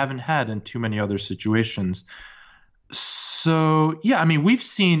sometimes they haven't had in too many other situations. So yeah, I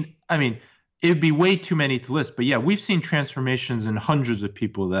mean, it'd be way too many to list, but yeah, we've seen transformations in hundreds of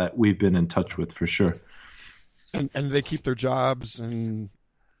people that we've been in touch with for sure. And they keep their jobs, and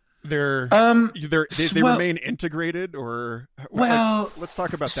they remain integrated, or well, let's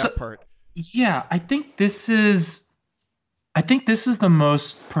talk about that part. Yeah, I think this is the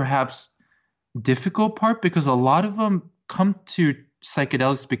most perhaps difficult part, because a lot of them come to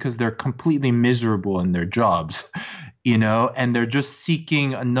psychedelics because they're completely miserable in their jobs, you know, and they're just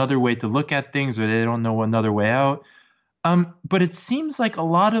seeking another way to look at things, or they don't know another way out. But it seems like a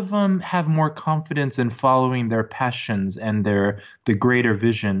lot of them have more confidence in following their passions and the greater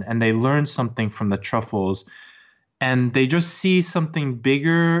vision, and they learn something from the truffles, and they just see something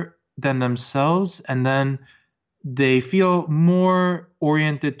bigger than themselves, and then they feel more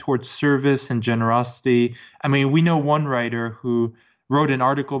oriented towards service and generosity. I mean, we know one writer who wrote an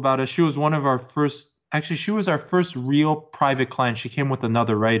article about us. She was one of our first, actually, she was our first real private client. She came with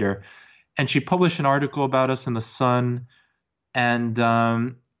another writer, and she published an article about us in the Sun. And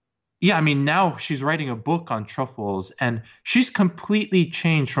yeah, I mean, now she's writing a book on truffles, and she's completely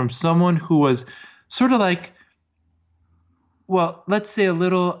changed from someone who was sort of like, well, let's say a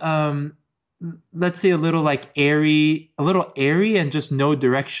little like airy, and just no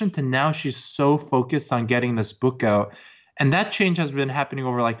direction, to now she's so focused on getting this book out. And that change has been happening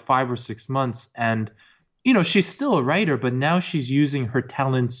over like 5 or 6 months. And, you know, she's still a writer, but now she's using her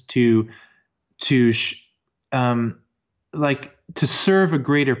talents to serve a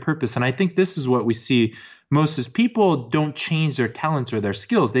greater purpose. And I think this is what we see most, is people don't change their talents or their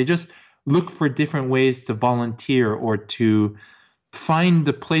skills. They just look for different ways to volunteer or to find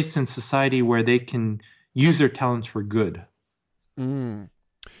the place in society where they can use their talents for good.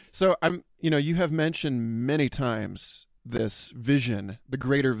 So you have mentioned many times this vision, the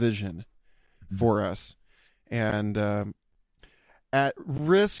greater vision for us. And at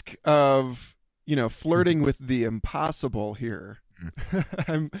risk of, flirting with the impossible here,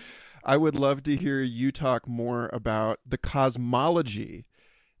 I would love to hear you talk more about the cosmology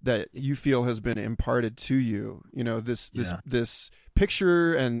that you feel has been imparted to you. This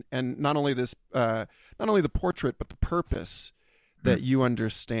picture, and not only the portrait, but the purpose that you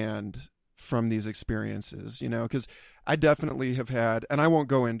understand from these experiences, because I definitely have had, and I won't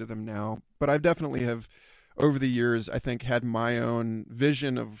go into them now, but I've definitely have over the years, I think, had my own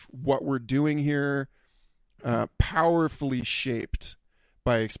vision of what we're doing here, powerfully shaped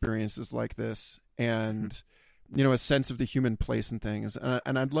by experiences like this, and a sense of the human place and things.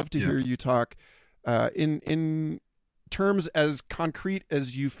 And I'd love to hear you talk in terms as concrete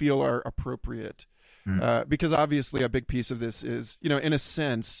as you feel are appropriate, because obviously a big piece of this is, in a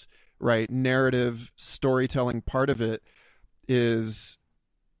sense, right, narrative storytelling part of it is,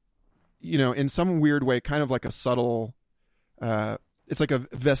 in some weird way, kind of like a subtle, it's like a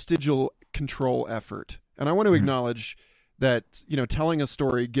vestigial control effort. And I want to acknowledge that, telling a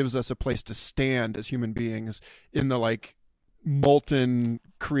story gives us a place to stand as human beings in the like molten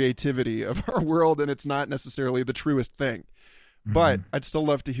creativity of our world. And it's not necessarily the truest thing, but I'd still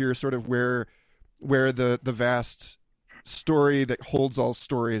love to hear sort of where the vast story that holds all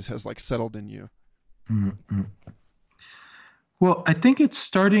stories has like settled in you. Mm-hmm. Well, I think it's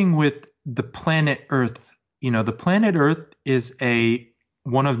starting with the planet Earth. The planet Earth is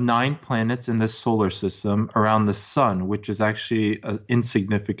one of 9 planets in this solar system around the sun, which is actually an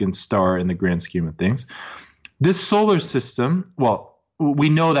insignificant star in the grand scheme of things. This solar system, well, we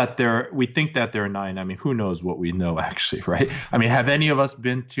know that we think that there are 9. I mean, who knows what we know actually, right? I mean, have any of us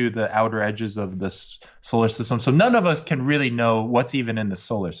been to the outer edges of this solar system? So none of us can really know what's even in the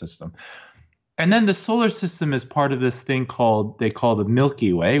solar system. And then the solar system is part of this thing they call the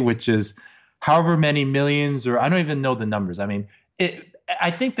Milky Way, which is however many millions, or I don't even know the numbers. I mean,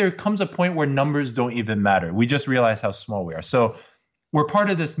 I think there comes a point where numbers don't even matter. We just realize how small we are. So we're part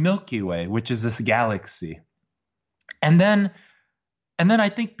of this Milky Way, which is this galaxy. And then I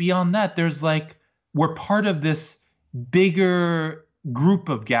think beyond that, there's we're part of this bigger group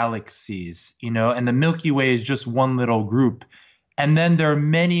of galaxies, and the Milky Way is just one little group. And then there are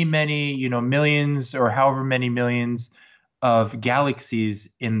many, many, millions or however many millions of galaxies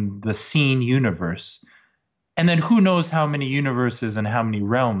in the seen universe. And then who knows how many universes and how many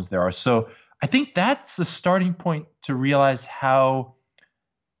realms there are. So I think that's a starting point to realize how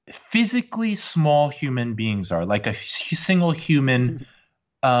physically small human beings are, like a single human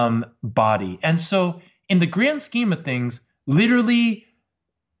body. And so in the grand scheme of things, literally,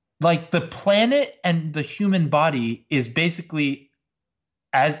 like the planet and the human body is basically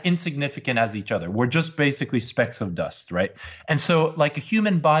as insignificant as each other. We're just basically specks of dust, right? And so like a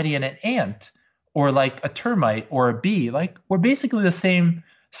human body and an ant, or like a termite or a bee, like we're basically the same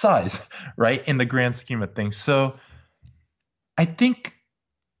size, right? In the grand scheme of things. So I think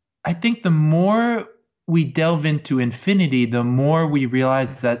the more we delve into infinity, the more we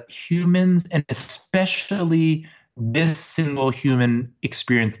realize that humans, and especially this single human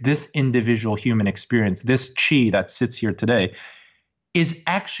experience, this individual human experience, this chi that sits here today, is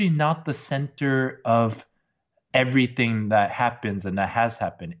actually not the center of everything that happens and that has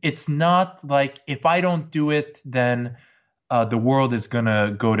happened. It's not like if I don't do it, then the world is going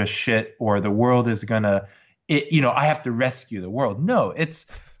to go to shit, or the world is going to, I have to rescue the world. No, it's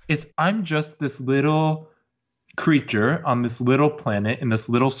I'm just this little creature on this little planet in this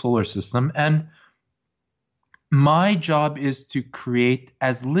little solar system. And my job is to create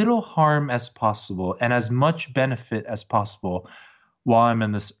as little harm as possible and as much benefit as possible while I'm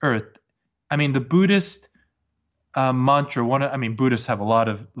in this earth. I mean, the Buddhist mantra, Buddhists have a lot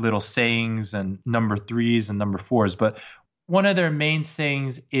of little sayings and number 3s and number 4s, but one of their main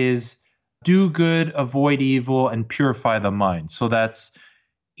sayings is do good, avoid evil, and purify the mind. So that's,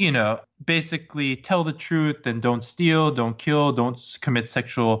 basically tell the truth and don't steal, don't kill, don't commit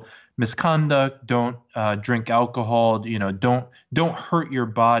sexual misconduct, don't drink alcohol, don't hurt your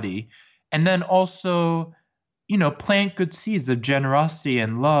body. And then also, plant good seeds of generosity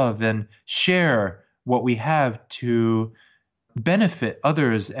and love and share what we have to benefit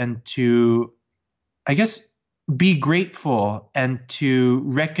others and to, I guess, be grateful and to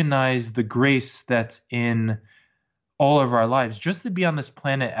recognize the grace that's in all of our lives, just to be on this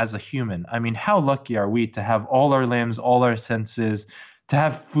planet as a human. I mean, how lucky are we to have all our limbs, all our senses, to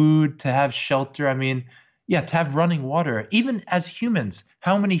have food, to have shelter? I mean, to have running water. Even as humans,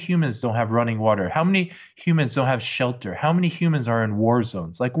 how many humans don't have running water? How many humans don't have shelter? How many humans are in war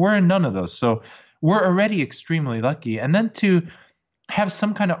zones? Like, we're in none of those. So we're already extremely lucky. And then to have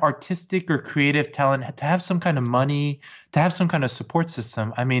some kind of artistic or creative talent, to have some kind of money, to have some kind of support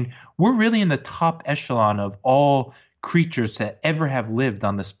system. I mean, we're really in the top echelon of all creatures that ever have lived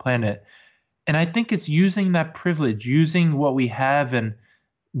on this planet. And I think it's using that privilege, using what we have and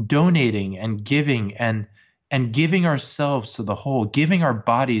donating and giving and giving ourselves to the whole, giving our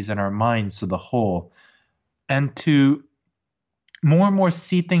bodies and our minds to the whole, and to more and more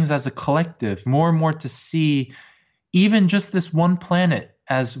see things as a collective, more and more to see even just this one planet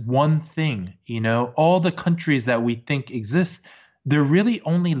as one thing. All the countries that we think exist, they're really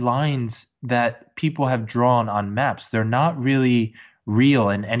only lines that people have drawn on maps. They're not really real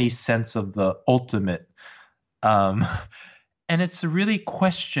in any sense of the ultimate. And it's a really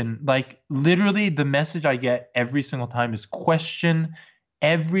question, like literally the message I get every single time is question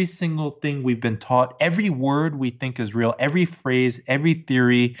every single thing we've been taught, every word we think is real, every phrase, every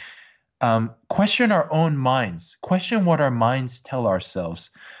theory, question our own minds, question what our minds tell ourselves,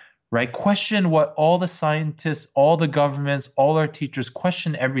 right? Question what all the scientists, all the governments, all our teachers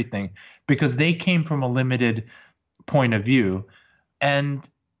question everything because they came from a limited point of view. And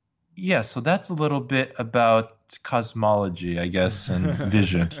yeah, so that's a little bit about cosmology, I guess, and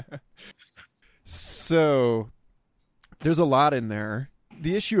vision. So there's a lot in there.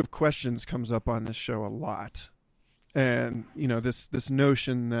 The issue of questions comes up on this show a lot. And, this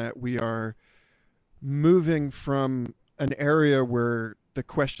notion that we are moving from an area where the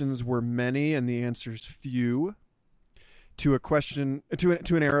questions were many and the answers few to an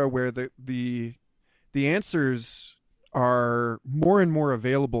era where the answers are more and more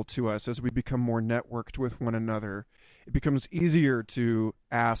available to us as we become more networked with one another. It becomes easier to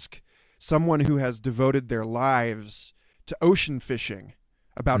ask someone who has devoted their lives to ocean fishing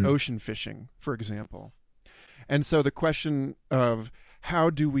about ocean fishing, for example. And so the question of how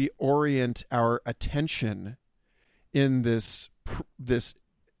do we orient our attention in this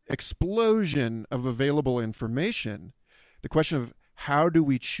explosion of available information, the question of how do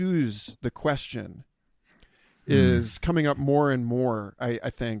we choose the question is coming up more and more, I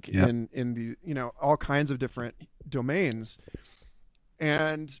think, in the all kinds of different domains.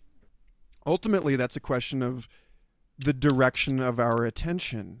 And ultimately that's a question of the direction of our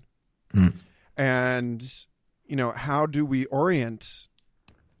attention. And how do we orient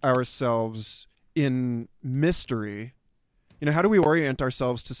ourselves in mystery? How do we orient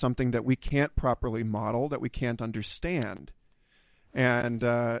ourselves to something that we can't properly model, that we can't understand? And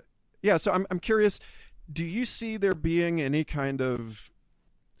so I'm curious, do you see there being any kind of,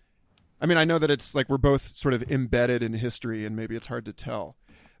 I know that it's like we're both sort of embedded in history and maybe it's hard to tell,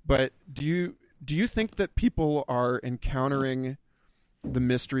 but do you think that people are encountering the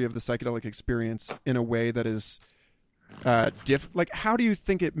mystery of the psychedelic experience in a way that is how do you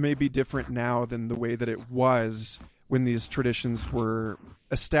think it may be different now than the way that it was when these traditions were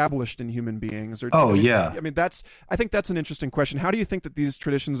established in human beings? I think that's an interesting question. How do you think that these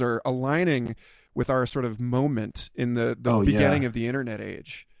traditions are aligning with our sort of moment in the beginning of the internet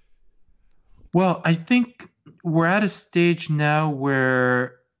age? Well, I think we're at a stage now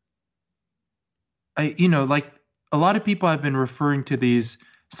where a lot of people have been referring to these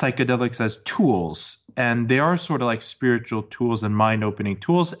psychedelics as tools, and they are sort of like spiritual tools and mind-opening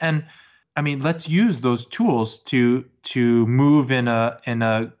tools. And let's use those tools to move in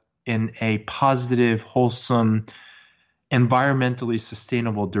a positive, wholesome, environmentally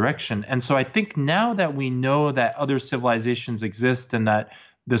sustainable direction. And so I think now that we know that other civilizations exist and that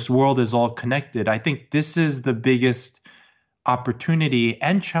this world is all connected, I think this is the biggest opportunity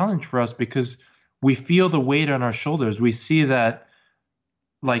and challenge for us, because we feel the weight on our shoulders. We see that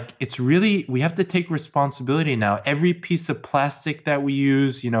it's really, we have to take responsibility now. Every piece of plastic that we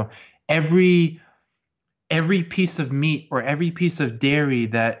use, every piece of meat or every piece of dairy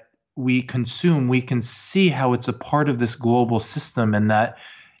that we consume, we can see how it's a part of this global system. And that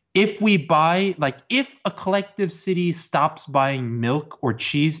if we buy, if a collective city stops buying milk or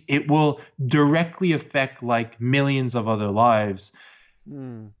cheese, it will directly affect millions of other lives.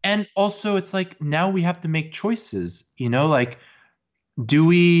 And also it's now we have to make choices, do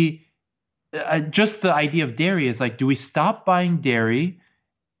we, just the idea of dairy is do we stop buying dairy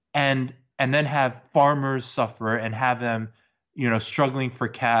and then have farmers suffer and have them, struggling for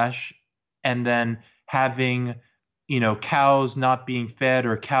cash, and then having, cows not being fed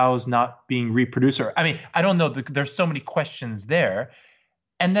or cows not being reproduced? Or, I don't know. There's so many questions there.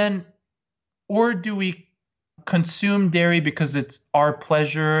 And then, or do we consume dairy because it's our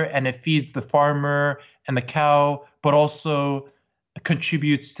pleasure and it feeds the farmer and the cow, but also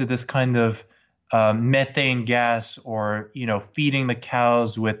contributes to this kind of methane gas, or feeding the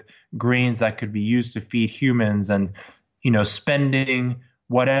cows with grains that could be used to feed humans, and spending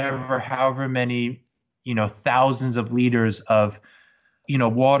however many thousands of liters of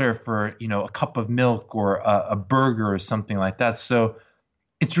water for a cup of milk or a burger or something like that. So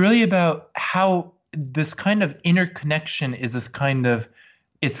it's really about how this kind of interconnection is this kind of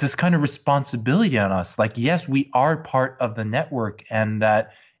responsibility on us. Yes, we are part of the network, and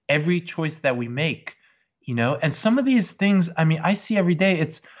that every choice that we make, and some of these things, I see every day.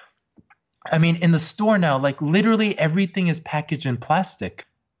 It's, in the store now, literally everything is packaged in plastic,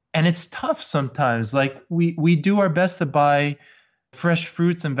 and it's tough sometimes. We do our best to buy fresh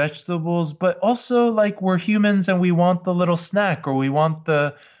fruits and vegetables, but also we're humans and we want the little snack, or we want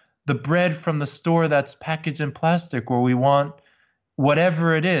the bread from the store that's packaged in plastic, or we want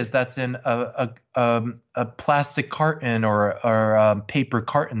whatever it is that's in a plastic carton or paper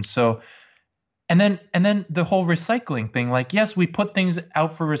carton. So, And then the whole recycling thing, like, yes, we put things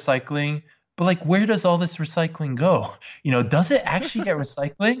out for recycling, but like, where does all this recycling go? Does it actually get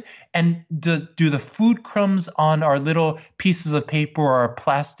recycling? And do the food crumbs on our little pieces of paper or our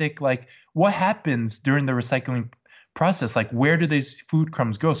plastic, like, what happens during the recycling process? Like, where do these food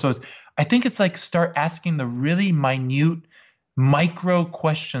crumbs go? So I think it's like, start asking the really minute micro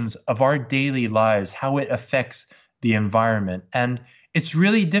questions of our daily lives, how it affects the environment. And it's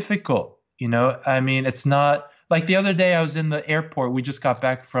really difficult. I mean, it's not like the other day I was in the airport. We just got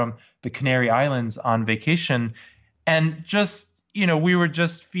back from the Canary Islands on vacation, and just, we were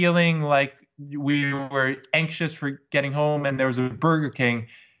just feeling like we were anxious for getting home, and there was a Burger King,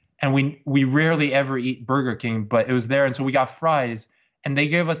 and we rarely ever eat Burger King, but it was there. And so we got fries, and they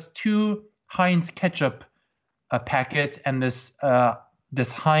gave us 2 Heinz ketchup packets and this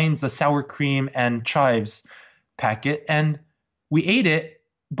Heinz, a sour cream and chives packet. And we ate it,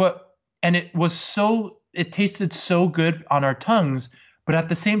 and it tasted so good on our tongues, but at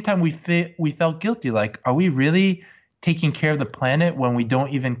the same time we felt guilty. Like, are we really taking care of the planet when we don't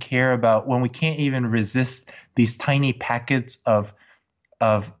even care about, when we can't even resist these tiny packets of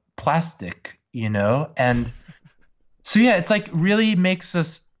plastic, And so, yeah, it's like, really makes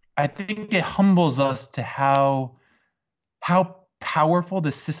us, I think it humbles us to how powerful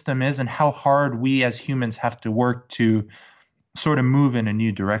the system is and how hard we as humans have to work to sort of move in a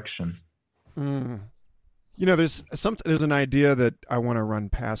new direction. There's an idea that I want to run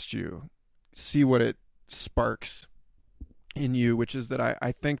past you, see what it sparks in you, which is that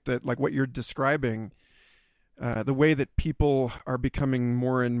I think that, like, what you're describing, the way that people are becoming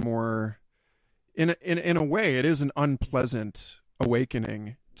more and more, in a way, it is an unpleasant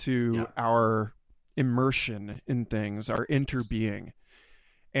awakening to our immersion in things, our interbeing.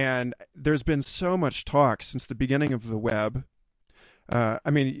 And there's been so much talk since the beginning of the web. I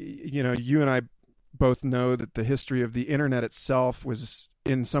mean, you and I both know that the history of the internet itself was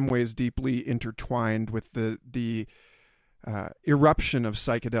in some ways deeply intertwined with the eruption of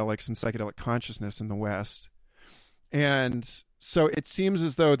psychedelics and psychedelic consciousness in the West. And so it seems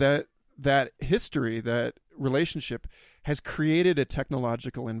as though that history, that relationship, has created a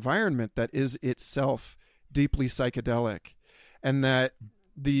technological environment that is itself deeply psychedelic, and that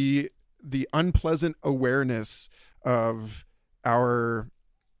the unpleasant awareness of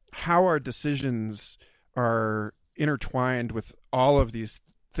how our decisions are intertwined with all of these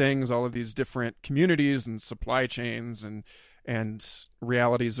things, all of these different communities and supply chains and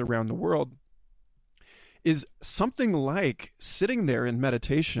realities around the world, is something like sitting there in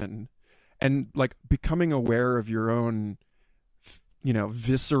meditation and, like, becoming aware of your own,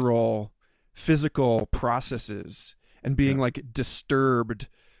 visceral, physical processes, and being like disturbed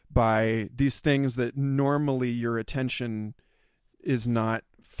by these things that normally your attention is not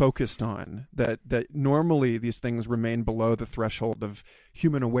focused on, that normally these things remain below the threshold of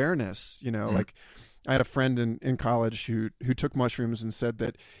human awareness. Like, I had a friend in college who took mushrooms and said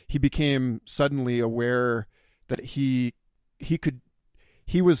that he became suddenly aware that he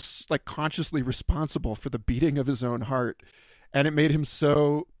was, like, consciously responsible for the beating of his own heart, and it made him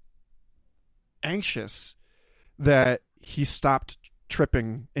so anxious that he stopped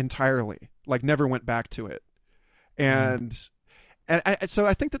tripping entirely, like, never went back to it. And so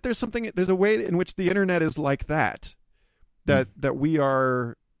I think that there's a way in which the internet is like that we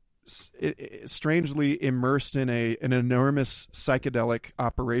are strangely immersed in an enormous psychedelic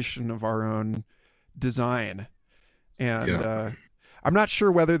operation of our own design. And I'm not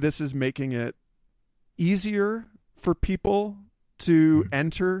sure whether this is making it easier for people to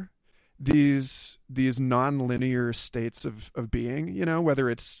enter these non-linear states of being, whether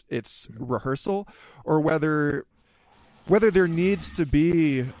it's rehearsal, or whether there needs to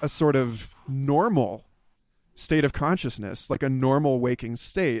be a sort of normal state of consciousness, like a normal waking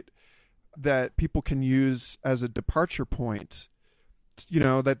state that people can use as a departure point,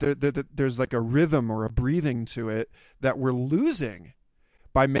 that there's like a rhythm or a breathing to it that we're losing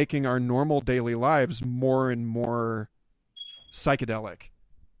by making our normal daily lives more and more psychedelic.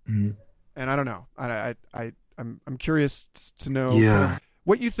 And I don't know, I'm curious to know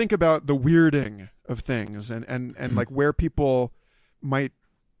what you think about the weirding of things, and like where people might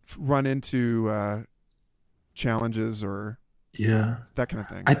run into challenges or that kind of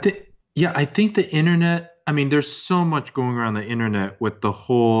thing. I think the internet, I mean, there's so much going around the internet with the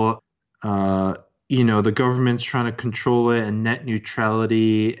whole the government's trying to control it, and net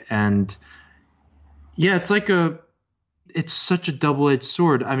neutrality, and it's such a double-edged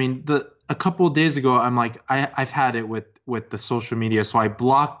sword. I mean, a couple of days ago, I'm like, I've had it with the social media. So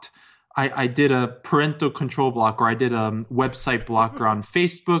I did a parental control block, or I did a website blocker on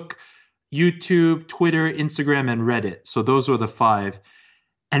Facebook. YouTube, Twitter, Instagram, and Reddit. So those were the 5.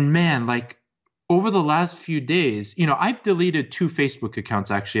 And man, like over the last few days, I've deleted 2 Facebook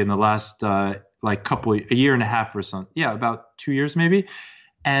accounts actually in the last a year and a half or something. Yeah, about 2 years maybe.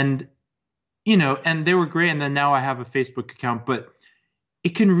 And and they were great. And then now I have a Facebook account, but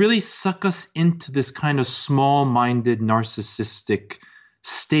it can really suck us into this kind of small-minded, narcissistic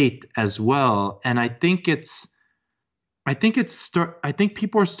state as well. And I think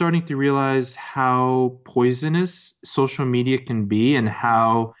people are starting to realize how poisonous social media can be, and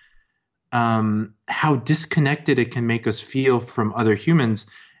how disconnected it can make us feel from other humans.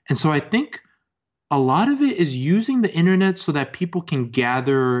 And so I think a lot of it is using the internet so that people can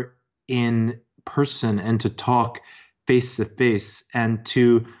gather in person and to talk face to face, and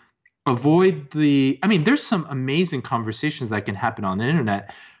to avoid there's some amazing conversations that can happen on the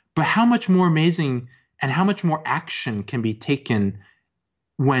internet, but how much more amazing and how much more action can be taken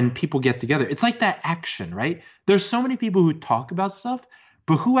when people get together. It's like that action, right? There's so many people who talk about stuff,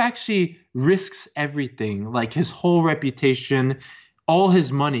 but who actually risks everything, like his whole reputation, all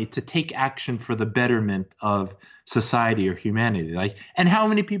his money, to take action for the betterment of society or humanity. And how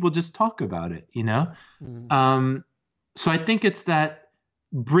many people just talk about it, Mm-hmm. So I think it's that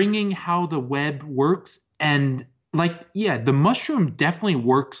bringing how the web works, and the mushroom definitely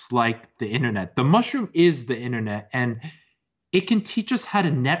works like the internet. The mushroom is the internet, and it can teach us how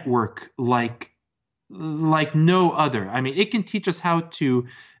to network like no other. I mean, it can teach us how to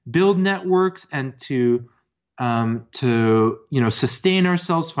build networks and to sustain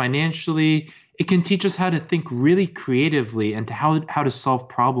ourselves financially. It can teach us how to think really creatively, and to how to solve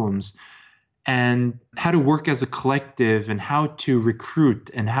problems, and how to work as a collective, and how to recruit,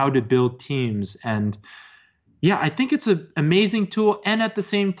 and how to build teams. And yeah, I think it's an amazing tool. And at the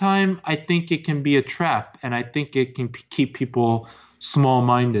same time, I think it can be a trap, and I think it can keep people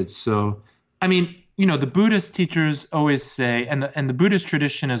small-minded. So, I mean, the Buddhist teachers always say, and the Buddhist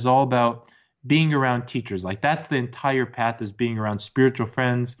tradition is all about being around teachers. Like, that's the entire path, is being around spiritual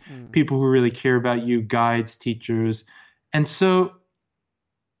friends, people who really care about you, guides, teachers. And so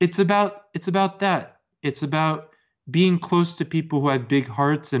it's about that. It's about being close to people who have big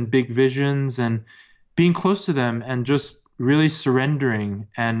hearts and big visions, and being close to them and just really surrendering.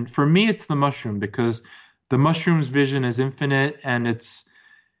 And for me, it's the mushroom, because the mushroom's vision is infinite, and its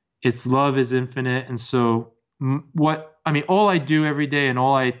love is infinite. And so all I do every day and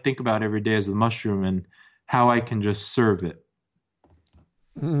all I think about every day is the mushroom and how I can just serve it.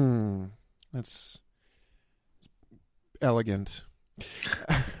 That's elegant.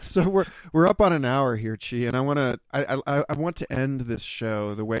 So we're up on an hour here, Chi, and I want to end this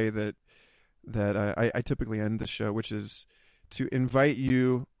show the way that I typically end the show, which is to invite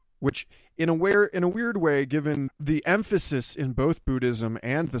you, which in a weird way, given the emphasis in both Buddhism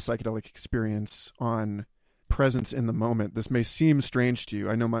and the psychedelic experience on presence in the moment, this may seem strange to you.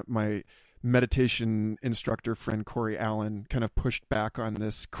 I know my meditation instructor friend Corey Allen kind of pushed back on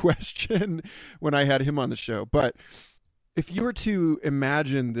this question when I had him on the show, but if you were to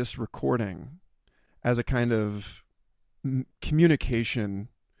imagine this recording as a kind of communication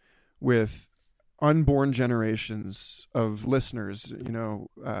with unborn generations of listeners,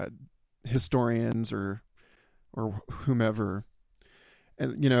 historians or whomever,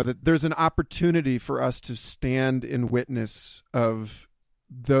 and that there's an opportunity for us to stand in witness of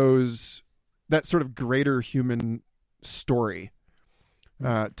that sort of greater human story,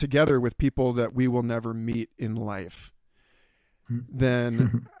 together with people that we will never meet in life.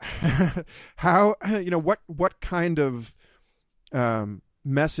 Then how, what kind of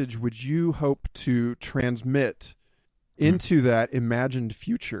message would you hope to transmit into that imagined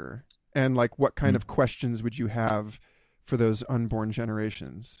future? And what kind of questions would you have for those unborn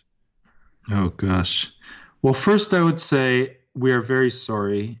generations? Oh gosh. Well, first I would say we are very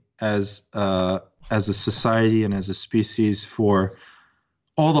sorry as a society and as a species for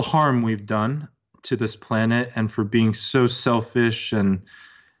all the harm we've done to this planet, and for being so selfish and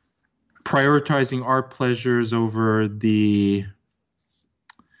prioritizing our pleasures over the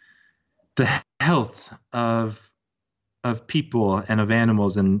health of people and of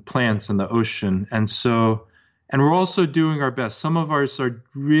animals and plants and the ocean. And we're also doing our best. Some of us are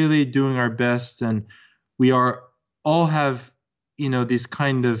really doing our best, and we all have, this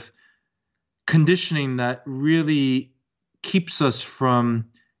kind of conditioning that really keeps us from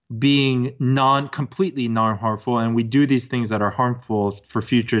being completely non-harmful, and we do these things that are harmful for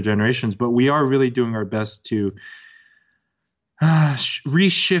future generations. But we are really doing our best to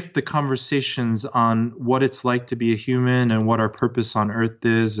reshift the conversations on what it's like to be a human, and what our purpose on Earth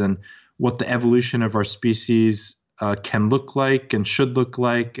is, and what the evolution of our species can look like and should look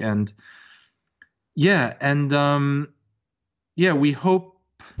like. And Yeah, and yeah, we hope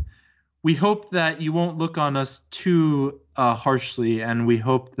that you won't look on us too harshly, and we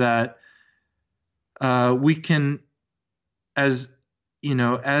hope that we can, as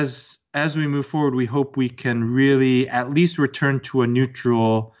as we move forward, we hope we can really at least return to a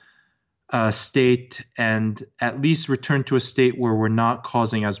neutral state, and at least return to a state where we're not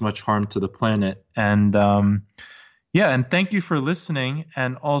causing as much harm to the planet. And yeah, and thank you for listening.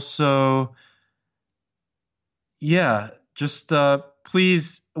 And also, yeah, just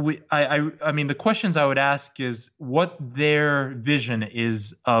please, I mean, the questions I would ask is what their vision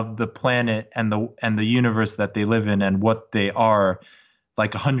is of the planet and the universe that they live in, and what they are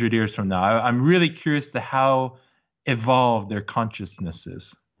like 100 years from now. I'm really curious to how evolved their consciousness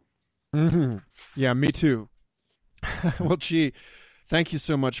is. Mm-hmm. Yeah, me too. Well, gee, thank you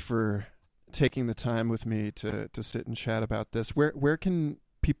so much for taking the time with me to sit and chat about this. Where can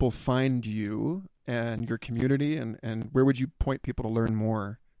people find you and your community, and where would you point people to learn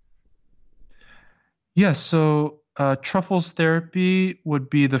more? Yeah, so Truffles Therapy would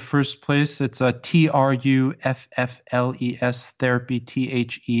be the first place. It's a TRUFFLES Therapy,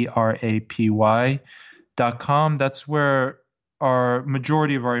 THERAPY.com. That's where our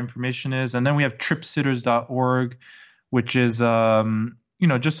majority of our information is. And then we have tripsitters.org, which is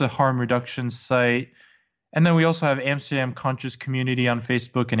just a harm reduction site. And then we also have Amsterdam Conscious Community on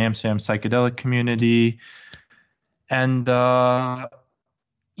Facebook and Amsterdam Psychedelic Community. And yeah,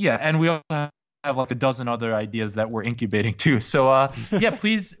 and we also have like a dozen other ideas that we're incubating too. So yeah,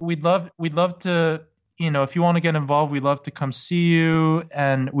 please, we'd love to, if you want to get involved, we'd love to come see you,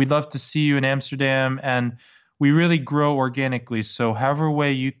 and we'd love to see you in Amsterdam. And we really grow organically. So however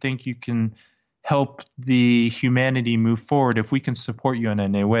way you think you can help the humanity move forward, if we can support you in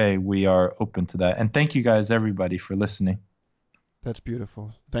any way, we are open to that. And thank you guys, everybody, for listening. That's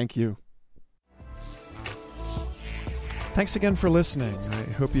beautiful. Thank you. Thanks again for listening.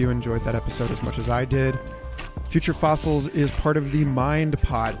 I hope you enjoyed that episode as much as I did. Future Fossils is part of the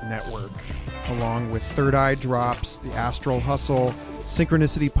MindPod network, along with Third Eye Drops, the Astral Hustle,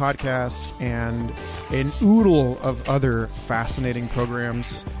 Synchronicity Podcast, and an oodle of other fascinating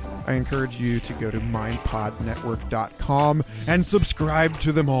programs. I encourage you to go to mindpodnetwork.com and subscribe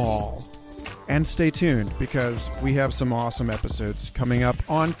to them all. And stay tuned, because we have some awesome episodes coming up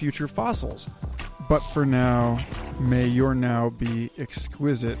on Future Fossils. But for now, may your now be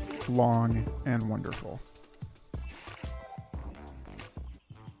exquisite, long, and wonderful.